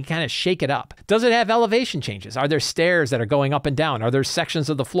and can you kind of shake it up? Does it have elevation changes? Are there stairs that are going up and down? Are there sections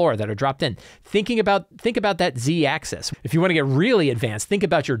of the floor that are dropped in? Think about that Z-axis. If you want to get really advanced, think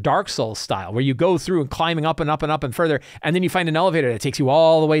about your Dark Souls style, where you go through and climbing up and up and up and further, and then you find an elevator that takes you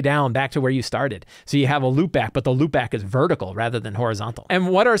all the way down back to where you started. So you have a loopback, but the loopback is vertical rather than horizontal. And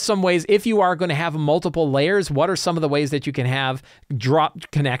what are some ways, if you are going to have multiple layers, what are some of the ways that you can have drop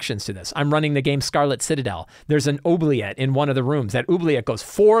connections to this? I'm running the game Scarlet Citadel. There's an oubliette in one of the rooms. That oubliette goes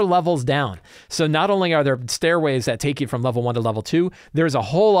 4 levels down. So not only are there stairways that take you from level 1 to level 2, there's a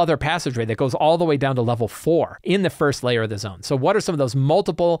whole other passageway that goes all the way down to level 4 in the first layer of the zone. So what are some of those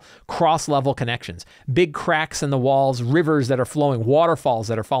multiple cross-level connections? Big cracks in the walls, rivers that are flowing, waterfalls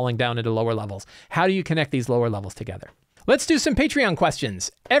that are falling down into lower levels. How do you connect these lower levels together? Let's do some Patreon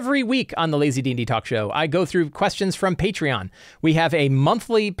questions. Every week on the Lazy D&D Talk Show, I go through questions from Patreon. We have a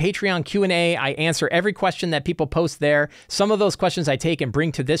monthly Patreon Q&A. I answer every question that people post there. Some of those questions I take and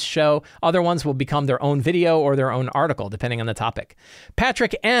bring to this show. Other ones will become their own video or their own article, depending on the topic.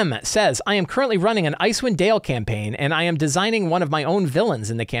 Patrick M. says, I am currently running an Icewind Dale campaign, and I am designing one of my own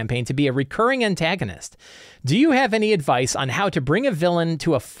villains in the campaign to be a recurring antagonist. Do you have any advice on how to bring a villain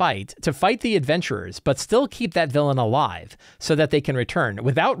to fight the adventurers, but still keep that villain alive so that they can return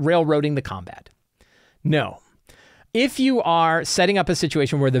without railroading the combat? No. If you are setting up a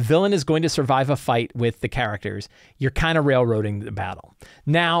situation where the villain is going to survive a fight with the characters, you're kind of railroading the battle.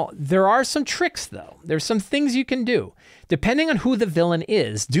 Now, there are some tricks, though. There's some things you can do. Depending on who the villain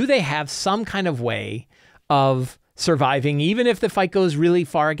is, do they have some kind of way of surviving, even if the fight goes really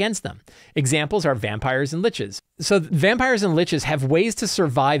far against them? Examples are vampires and liches. So vampires and liches have ways to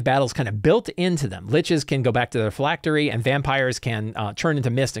survive battles kind of built into them. Liches can go back to their phylactery, and vampires can turn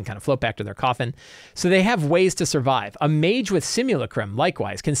into mist and kind of float back to their coffin. So they have ways to survive. A mage with simulacrum,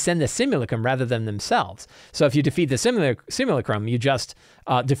 likewise, can send the simulacrum rather than themselves. So if you defeat the simulacrum, you just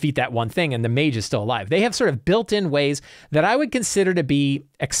defeat that one thing, and the mage is still alive. They have sort of built-in ways that I would consider to be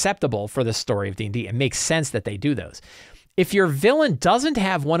acceptable for the story of D&D. It makes sense that they do those. If your villain doesn't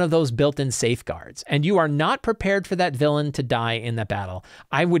have one of those built-in safeguards, and you are not prepared for that villain to die in the battle,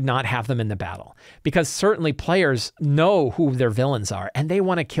 I would not have them in the battle, because certainly players know who their villains are, and they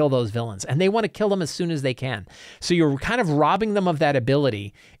want to kill those villains, and they want to kill them as soon as they can. So you're kind of robbing them of that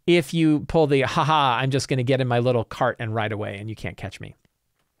ability if you pull the, haha, I'm just going to get in my little cart and ride away, and you can't catch me.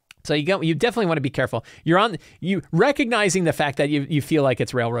 So you definitely want to be careful. You recognizing the fact that you feel like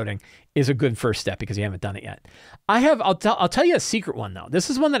it's railroading is a good first step because you haven't done it yet. I'll tell you a secret one though.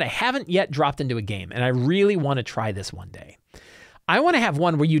 This is one that I haven't yet dropped into a game, and I really want to try this one day. I want to have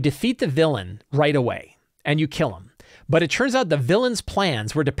one where you defeat the villain right away and you kill him. But it turns out the villain's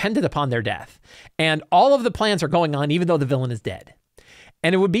plans were dependent upon their death, and all of the plans are going on even though the villain is dead.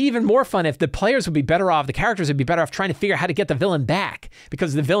 And it would be even more fun if the players would be better off, the characters would be better off trying to figure out how to get the villain back,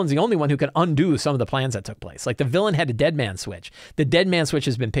 because the villain's the only one who can undo some of the plans that took place. Like the villain had a dead man switch. The dead man switch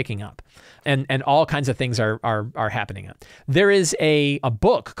has been picking up, and all kinds of things are happening. There is a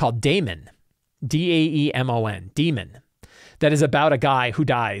book called Daemon, D-A-E-M-O-N, Demon, that is about a guy who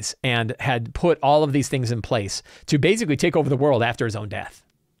dies and had put all of these things in place to basically take over the world after his own death.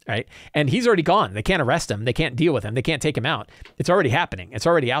 Right? And he's already gone. They can't arrest him. They can't deal with him. They can't take him out. It's already happening. It's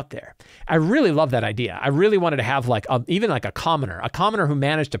already out there. I really love that idea. I really wanted to have even like a commoner who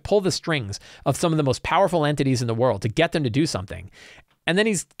managed to pull the strings of some of the most powerful entities in the world to get them to do something. And then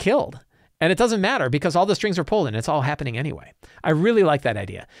he's killed. And it doesn't matter because all the strings are pulled and it's all happening anyway. I really like that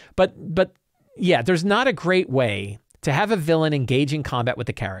idea. But yeah, there's not a great way to have a villain engage in combat with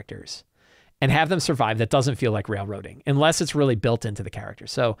the characters and have them survive that doesn't feel like railroading, unless it's really built into the character.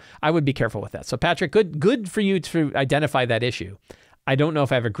 So I would be careful with that. So Patrick, good for you to identify that issue. I don't know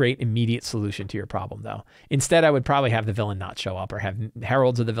if I have a great immediate solution to your problem, though. Instead, I would probably have the villain not show up, or have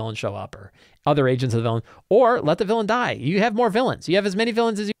heralds of the villain show up, or other agents of the villain, or let the villain die. You have more villains. You have as many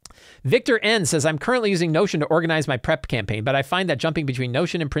villains as you... Victor N says, I'm currently using Notion to organize my prep campaign, but I find that jumping between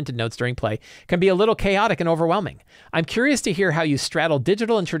Notion and printed notes during play can be a little chaotic and overwhelming. I'm curious to hear how you straddle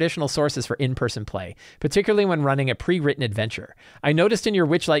digital and traditional sources for in-person play, particularly when running a pre-written adventure. I noticed in your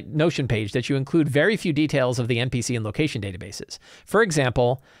Witchlight Notion page that you include very few details of the NPC and location databases. For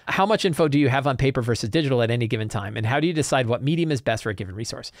example, how much info do you have on paper versus digital at any given time, and how do you decide what medium is best for a given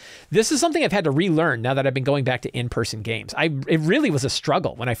resource? This is something I've had to relearn now that I've been going back to in-person games. It really was a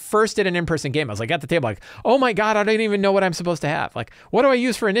struggle when I first did an in-person game. I was like at the table like, oh my God, I don't even know what I'm supposed to have. Like, what do I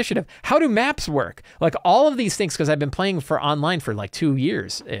use for initiative? How do maps work? Like all of these things, because I've been playing for online for like 2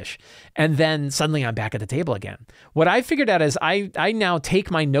 years-ish. And then suddenly I'm back at the table again. What I figured out is I now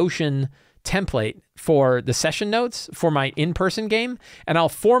take my Notion template for the session notes for my in-person game, and I'll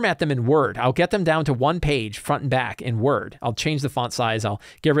format them in Word. I'll get them down to one page, front and back, in Word. I'll change the font size. I'll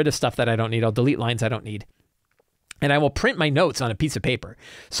get rid of stuff that I don't need. I'll delete lines I don't need. And I will print my notes on a piece of paper.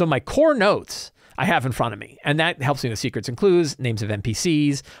 So my core notes I have in front of me, and that helps me with secrets and clues, names of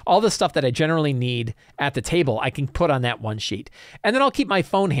NPCs, all the stuff that I generally need at the table, I can put on that one sheet. And then I'll keep my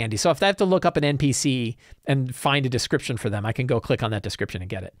phone handy. So if I have to look up an NPC and find a description for them, I can go click on that description and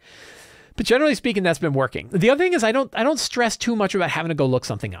get it. But generally speaking, that's been working. The other thing is I don't stress too much about having to go look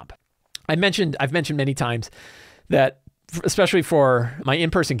something up. I've mentioned many times that especially for my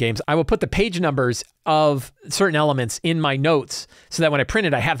in-person games, I will put the page numbers of certain elements in my notes so that when I print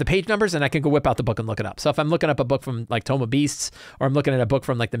it, I have the page numbers and I can go whip out the book and look it up. So if I'm looking up a book from like Tome of Beasts, or I'm looking at a book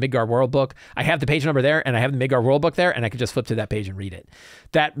from like the Midgard World book, I have the page number there and I have the Midgard World book there and I can just flip to that page and read it.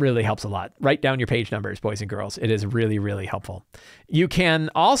 That really helps a lot. Write down your page numbers, boys and girls. It is really, really helpful. You can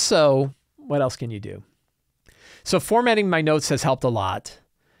also, what else can you do? So formatting my notes has helped a lot.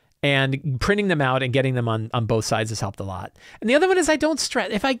 And printing them out and getting them on both sides has helped a lot. And the other one is I don't stress.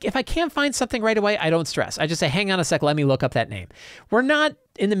 If I can't find something right away, I don't stress. I just say, hang on a sec, let me look up that name. We're not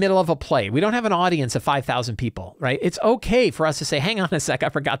in the middle of a play. We don't have an audience of 5,000 people, right? It's okay for us to say, hang on a sec, I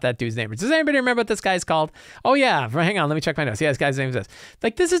forgot that dude's name. Does anybody remember what this guy's called? Oh yeah, hang on, let me check my notes. Yeah, this guy's name is this.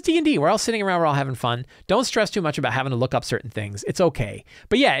 Like, this is D&D. We're all sitting around, we're all having fun. Don't stress too much about having to look up certain things. It's okay.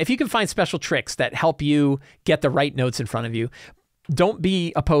 But yeah, if you can find special tricks that help you get the right notes in front of you, don't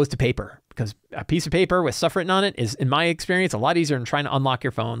be opposed to paper, because a piece of paper with stuff written on it is, in my experience, a lot easier than trying to unlock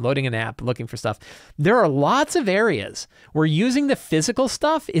your phone, loading an app, looking for stuff. There are lots of areas where using the physical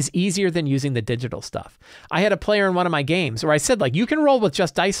stuff is easier than using the digital stuff. I had a player in one of my games where I said, like, you can roll with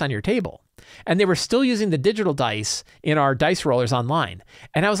just dice on your table. And they were still using the digital dice in our dice rollers online.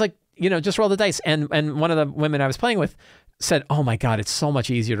 And I was like, just roll the dice. And one of the women I was playing with said, oh my God, it's so much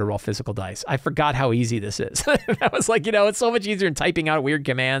easier to roll physical dice. I forgot how easy this is. I was like, it's so much easier than typing out weird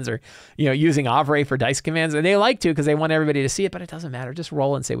commands or, using Avre for dice commands. And they like to because they want everybody to see it, but it doesn't matter. Just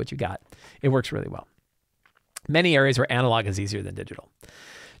roll and say what you got. It works really well. Many areas where analog is easier than digital.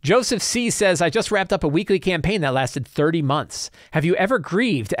 Joseph C. says, I just wrapped up a weekly campaign that lasted 30 months. Have you ever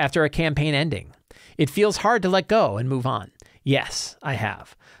grieved after a campaign ending? It feels hard to let go and move on. Yes, I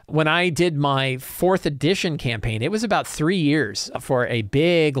have. When I did my 4th edition campaign, it was about 3 years for a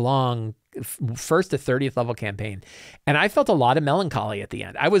big, long, first to 30th level campaign. And I felt a lot of melancholy at the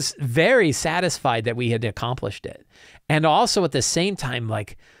end. I was very satisfied that we had accomplished it. And also at the same time,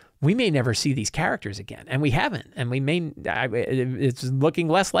 like, we may never see these characters again. And we haven't. And it's looking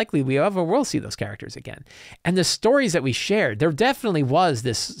less likely we ever will see those characters again. And the stories that we shared, there definitely was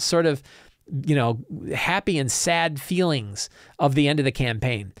this sort of happy and sad feelings of the end of the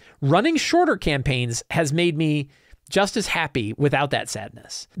campaign. Running shorter campaigns has made me just as happy without that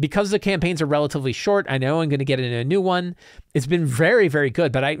sadness. Because the campaigns are relatively short, I know I'm going to get into a new one. It's been very, very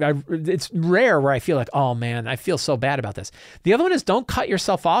good, but it's rare where I feel like, oh man, I feel so bad about this. The other one is don't cut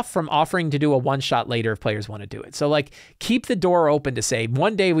yourself off from offering to do a one-shot later if players want to do it. So like, keep the door open to say,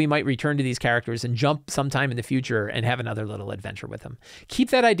 one day we might return to these characters and jump sometime in the future and have another little adventure with them.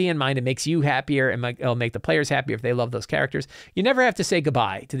 Keep that idea in mind. It makes you happier and it'll make the players happier if they love those characters. You never have to say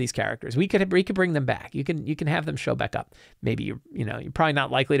goodbye to these characters. We could bring them back. You can have them show back up. Maybe you're probably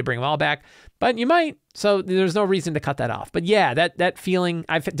not likely to bring them all back, but you might. So there's no reason to cut that off. But yeah, that feeling,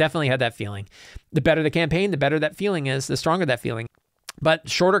 I've definitely had that feeling. The better the campaign, the better that feeling is, the stronger that feeling. But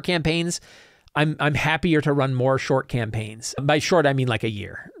shorter campaigns, I'm happier to run more short campaigns. By short, I mean like a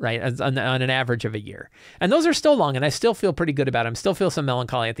year, right? On an average of a year. And those are still long, and I still feel pretty good about them. Still feel some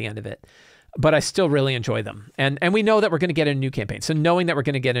melancholy at the end of it. But I still really enjoy them. And we know that we're going to get a new campaign. So knowing that we're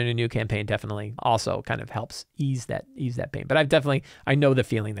going to get in a new campaign definitely also kind of helps ease that pain. But I know the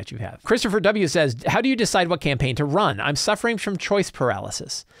feeling that you have. Christopher W. says, how do you decide what campaign to run? I'm suffering from choice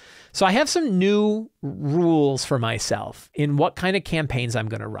paralysis. So I have some new rules for myself in what kind of campaigns I'm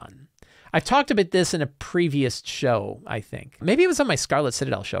going to run. I've talked about this in a previous show, I think. Maybe it was on my Scarlet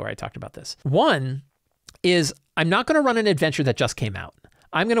Citadel show where I talked about this. One is I'm not going to run an adventure that just came out.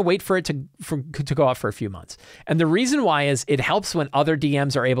 I'm going to wait for it to go out for a few months. And the reason why is it helps when other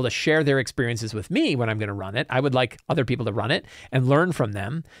DMs are able to share their experiences with me when I'm going to run it. I would like other people to run it and learn from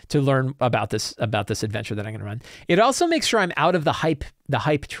them to learn about this adventure that I'm going to run. It also makes sure I'm out of the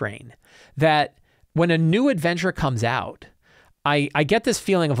hype train, that when a new adventure comes out, I get this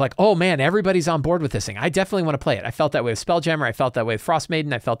feeling of like, oh man, everybody's on board with this thing. I definitely want to play it. I felt that way with Spelljammer. I felt that way with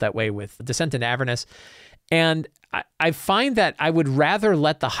Frostmaiden. I felt that way with Descent into Avernus. And I find that I would rather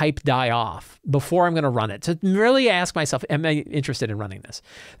let the hype die off before I'm going to run it, to really ask myself, am I interested in running this?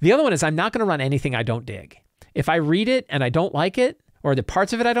 The other one is I'm not going to run anything I don't dig. If I read it and I don't like it, or the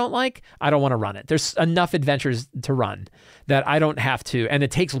parts of it I don't like, I don't want to run it. There's enough adventures to run that I don't have to, and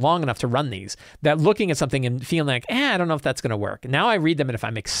it takes long enough to run these, that looking at something and feeling like, I don't know if that's going to work. Now I read them, and if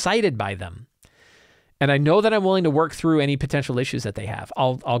I'm excited by them, and I know that I'm willing to work through any potential issues that they have,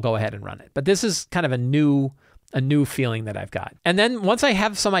 I'll go ahead and run it. But this is kind of a new feeling that I've got. And then once I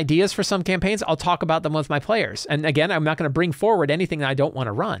have some ideas for some campaigns, I'll talk about them with my players. And again, I'm not going to bring forward anything that I don't want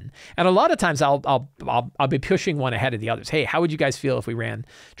to run. And a lot of times I'll be pushing one ahead of the others. Hey, how would you guys feel if we ran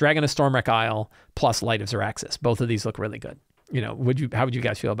Dragon of Stormwreck Isle plus Light of Xeraxis? Both of these look really good. how would you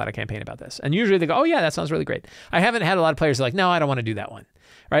guys feel about a campaign about this? And usually they go, oh yeah, that sounds really great. I haven't had a lot of players who are like, no, I don't want to do that one.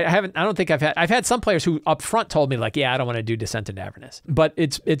 Right? I don't think I've had some players who up front told me like, yeah, I don't want to do Descent into Avernus. But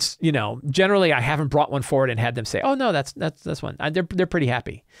it's generally I haven't brought one forward and had them say, oh no, that's one. They're pretty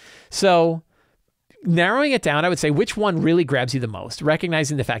happy. So narrowing it down, I would say which one really grabs you the most,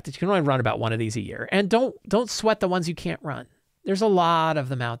 recognizing the fact that you can only run about one of these a year, and don't sweat the ones you can't run. There's a lot of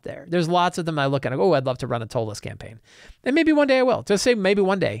them out there. There's lots of them I look at and go, oh, I'd love to run a Tolless campaign. And maybe one day I will. Just say maybe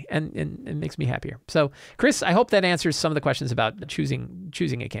one day, and it makes me happier. So, Chris, I hope that answers some of the questions about choosing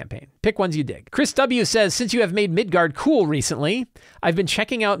a campaign. Pick ones you dig. Chris W. says, since you have made Midgard cool recently, I've been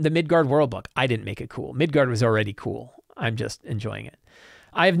checking out the Midgard World Book. I didn't make it cool. Midgard was already cool. I'm just enjoying it.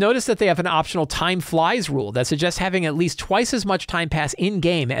 I have noticed that they have an optional time flies rule that suggests having at least twice as much time pass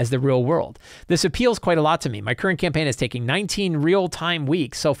in-game as the real world. This appeals quite a lot to me. My current campaign is taking 19 real-time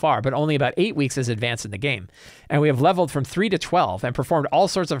weeks so far, but only about 8 weeks as advanced in the game. And we have leveled from 3 to 12 and performed all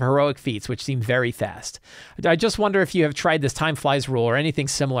sorts of heroic feats, which seem very fast. I just wonder if you have tried this time flies rule or anything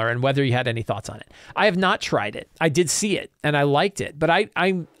similar and whether you had any thoughts on it. I have not tried it. I did see it, and I liked it. But I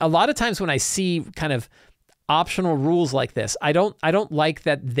a lot of times when I see kind of optional rules like this, I don't like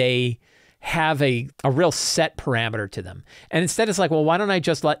that they have a real set parameter to them. And instead it's like, well, why don't I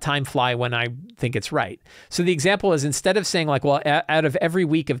just let time fly when I think it's right? So the example is, instead of saying like, well, out of every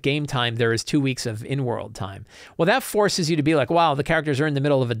week of game time, there is 2 weeks of in-world time. Well, that forces you to be like, wow, the characters are in the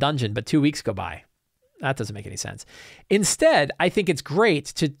middle of a dungeon, but 2 weeks go by. That doesn't make any sense. Instead, I think it's great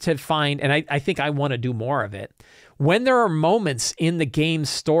to find, and I think I want to do more of it, when there are moments in the game's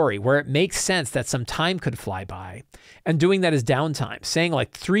story where it makes sense that some time could fly by, and doing that as downtime, saying like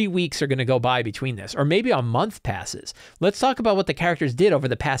 3 weeks are going to go by between this, or maybe a month passes. Let's talk about what the characters did over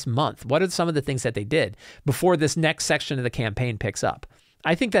the past month. What are some of the things that they did before this next section of the campaign picks up?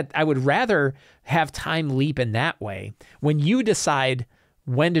 I think that I would rather have time leap in that way when you decide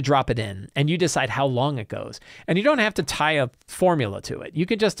when to drop it in, and you decide how long it goes. And you don't have to tie a formula to it. You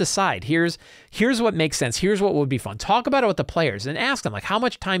can just decide, here's what makes sense. Here's what would be fun. Talk about it with the players and ask them, like, how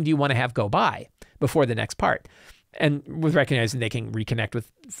much time do you want to have go by before the next part? And with recognizing they can reconnect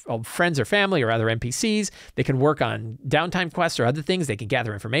with friends or family or other NPCs, they can work on downtime quests or other things. They can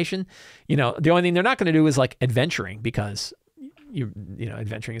gather information. The only thing they're not going to do is like adventuring, because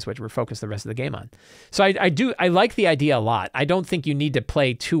adventuring is what we're focused the rest of the game on. So I like the idea a lot. I don't think you need to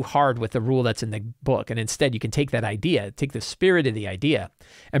play too hard with the rule that's in the book. And instead you can take that idea, take the spirit of the idea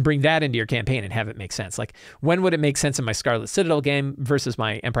and bring that into your campaign and have it make sense. Like, when would it make sense in my Scarlet Citadel game versus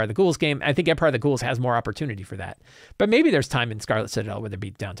my Empire of the Ghouls game? I think Empire of the Ghouls has more opportunity for that. But maybe there's time in Scarlet Citadel where there'd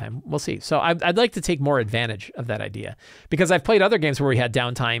be downtime. We'll see. So I'd like to take more advantage of that idea, because I've played other games where we had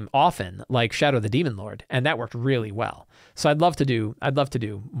downtime often, like Shadow of the Demon Lord, and that worked really well. So I'd love to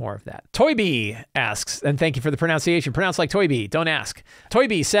do more of that. Toyby asks, and thank you for the pronunciation. Pronounce like Toyby, don't ask.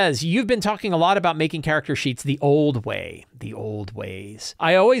 Toyby says, you've been talking a lot about making character sheets the old way, the old ways.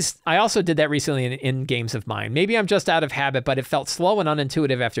 I also did that recently in games of mine. Maybe I'm just out of habit, but it felt slow and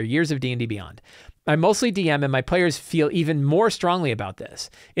unintuitive after years of D&D Beyond. I mostly DM, and my players feel even more strongly about this.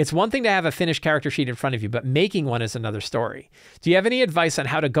 It's one thing to have a finished character sheet in front of you, but making one is another story. Do you have any advice on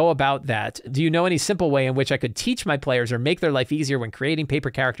how to go about that? Do you know any simple way in which I could teach my players or make their life easier when creating paper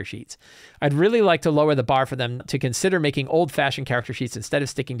character sheets? I'd really like to lower the bar for them to consider making old-fashioned character sheets instead of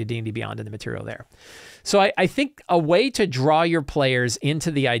sticking to D&D Beyond and the material there. So I think a way to draw your players into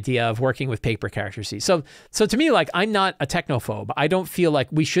the idea of working with paper character sheets. So to me, like, I'm not a technophobe. I don't feel like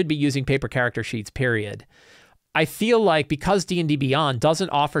we should be using paper character sheets, period. I feel like because D&D Beyond doesn't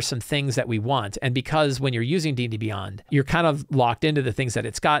offer some things that we want, and because when you're using D&D Beyond, you're kind of locked into the things that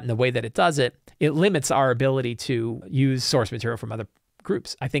it's got and the way that it does it, it limits our ability to use source material from other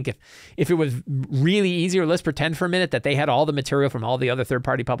groups. I think if it was really easier, let's pretend for a minute that they had all the material from all the other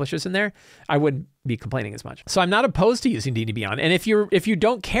third-party publishers in there, I wouldn't be complaining as much. So I'm not opposed to using D&D Beyond. And if you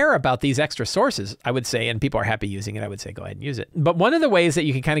don't care about these extra sources, I would say, and people are happy using it, I would say go ahead and use it. But one of the ways that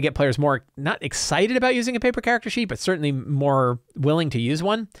you can kind of get players more, not excited about using a paper character sheet, but certainly more willing to use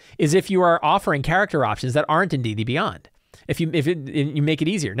one, is if you are offering character options that aren't in D&D Beyond. If you make it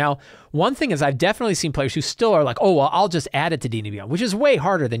easier. Now, one thing is I've definitely seen players who still are like, oh, well, I'll just add it to D&D Beyond, which is way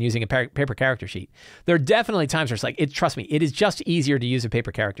harder than using a paper character sheet. There are definitely times where it's like, trust me, it is just easier to use a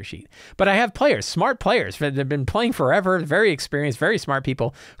paper character sheet. But I have players, smart players that have been playing forever, very experienced, very smart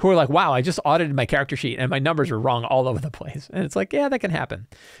people who are like, wow, I just audited my character sheet and my numbers were wrong all over the place. And it's like, yeah, that can happen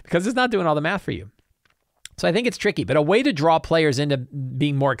because it's not doing all the math for you. So I think it's tricky, but a way to draw players into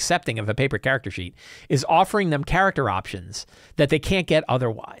being more accepting of a paper character sheet is offering them character options that they can't get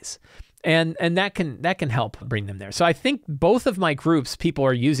otherwise. And that can help bring them there. So I think both of my groups, people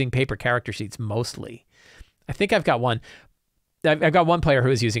are using paper character sheets mostly. I think I've got one. I've got one player who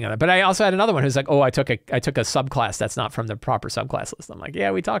was using it, but I also had another one who's like, oh, I took a subclass that's not from the proper subclass list. I'm like,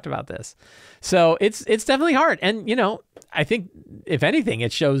 yeah, we talked about this. So it's definitely hard. And, I think if anything,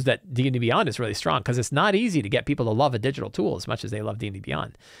 it shows that D&D Beyond is really strong because it's not easy to get people to love a digital tool as much as they love D&D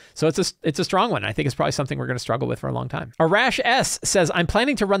Beyond. So it's a strong one. I think it's probably something we're going to struggle with for a long time. Arash S says, I'm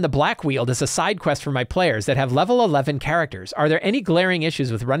planning to run the Black Wield as a side quest for my players that have level 11 characters. Are there any glaring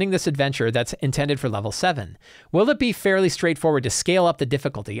issues with running this adventure that's intended for level 7? Will it be fairly straightforward to scale up the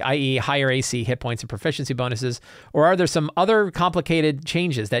difficulty, i.e. higher AC, hit points, and proficiency bonuses, or are there some other complicated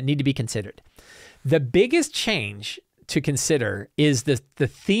changes that need to be considered? The biggest change to consider is the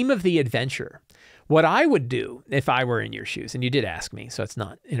theme of the adventure. What I would do if I were in your shoes, and you did ask me, so it's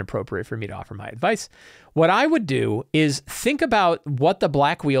not inappropriate for me to offer my advice. What I would do is think about what the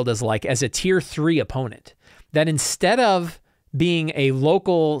Black Wield is like as a tier 3 opponent. That instead of being a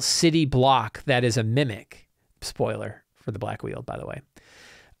local city block that is a mimic, spoiler for the Black Wield, by the way,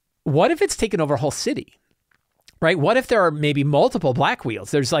 what if it's taken over a whole city? Right? What if there are maybe multiple Black Wields?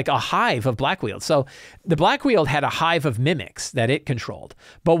 There's like a hive of Black Wields. So the Black Wield had a hive of mimics that it controlled.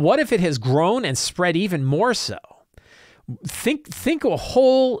 But what if it has grown and spread even more so? Think a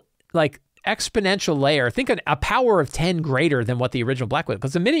whole like exponential layer. Think a power of 10 greater than what the original Black Wield.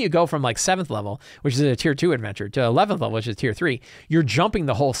 Because the minute you go from like 7th level, which is a tier 2 adventure, to 11th level, which is tier 3, you're jumping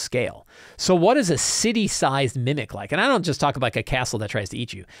the whole scale. So what is a city-sized mimic like? And I don't just talk about like a castle that tries to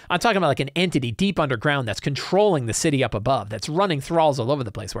eat you. I'm talking about like an entity deep underground that's controlling the city up above, that's running thralls all over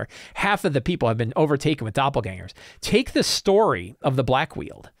the place, where half of the people have been overtaken with doppelgangers. Take the story of the Black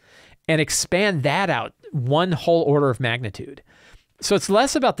Wield and expand that out one whole order of magnitude. So it's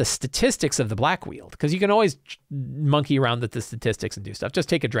less about the statistics of the Black Wield, because you can always monkey around with the statistics and do stuff. Just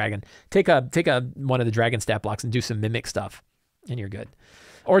take a dragon, take one of the dragon stat blocks and do some mimic stuff, and you're good.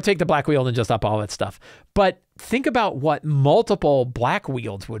 Or take the Black Wield and just up all that stuff. But think about what multiple Black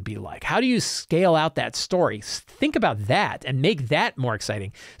Wields would be like. How do you scale out that story? Think about that and make that more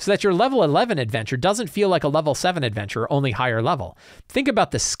exciting so that your level 11 adventure doesn't feel like a level 7 adventure, only higher level. Think about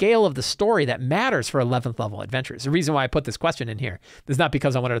the scale of the story that matters for 11th level adventures. The reason why I put this question in here is not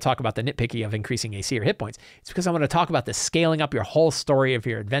because I wanted to talk about the nitpicky of increasing AC or hit points. It's because I want to talk about the scaling up your whole story of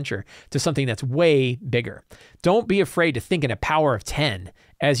your adventure to something that's way bigger. Don't be afraid to think in a power of 10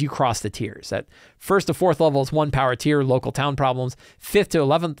 as you cross the tiers. That 1st to 4th level is 1 power tier, local town problems. 5th to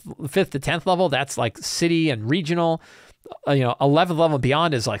 10th level, that's like city and regional. 11th level and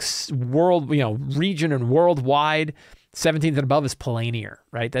beyond is like world, region and worldwide. 17th and above is planar,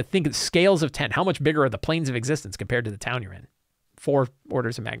 right? I think scales of 10. How much bigger are the planes of existence compared to the town you're in? 4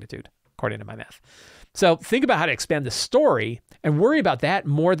 orders of magnitude, according to my math. So think about how to expand the story and worry about that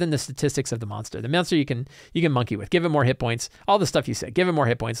more than the statistics of the monster. The monster you can monkey with. Give it more hit points. All the stuff you said. Give it more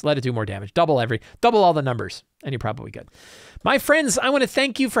hit points. Let it do more damage. Double all the numbers, and you're probably good. My friends, I want to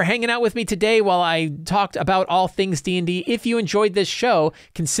thank you for hanging out with me today while I talked about all things D&D. If you enjoyed this show,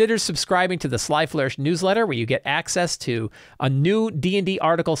 consider subscribing to the Sly Flourish newsletter, where you get access to a new D&D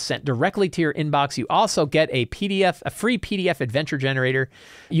article sent directly to your inbox. You also get a free PDF adventure generator.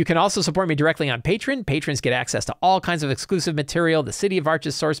 You can also support me directly on Patreon. Patrons get access to all kinds of exclusive material, the City of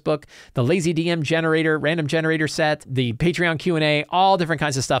Arches sourcebook, the Lazy DM generator, random generator set, the Patreon Q&A, all different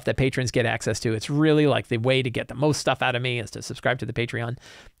kinds of stuff that patrons get access to. It's really like the way to get the most stuff out of me is to subscribe to the Patreon.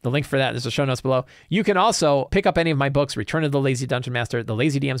 The link for that is the show notes below. You can also pick up any of my books, Return of the Lazy Dungeon Master, the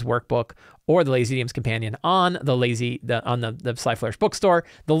Lazy DM's Workbook, or the Lazy DM's Companion on the Sly Flourish bookstore.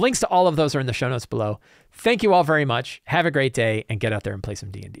 The links to all of those are in the show notes below. Thank you all very much. Have a great day, and get out there and play some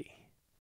D&D.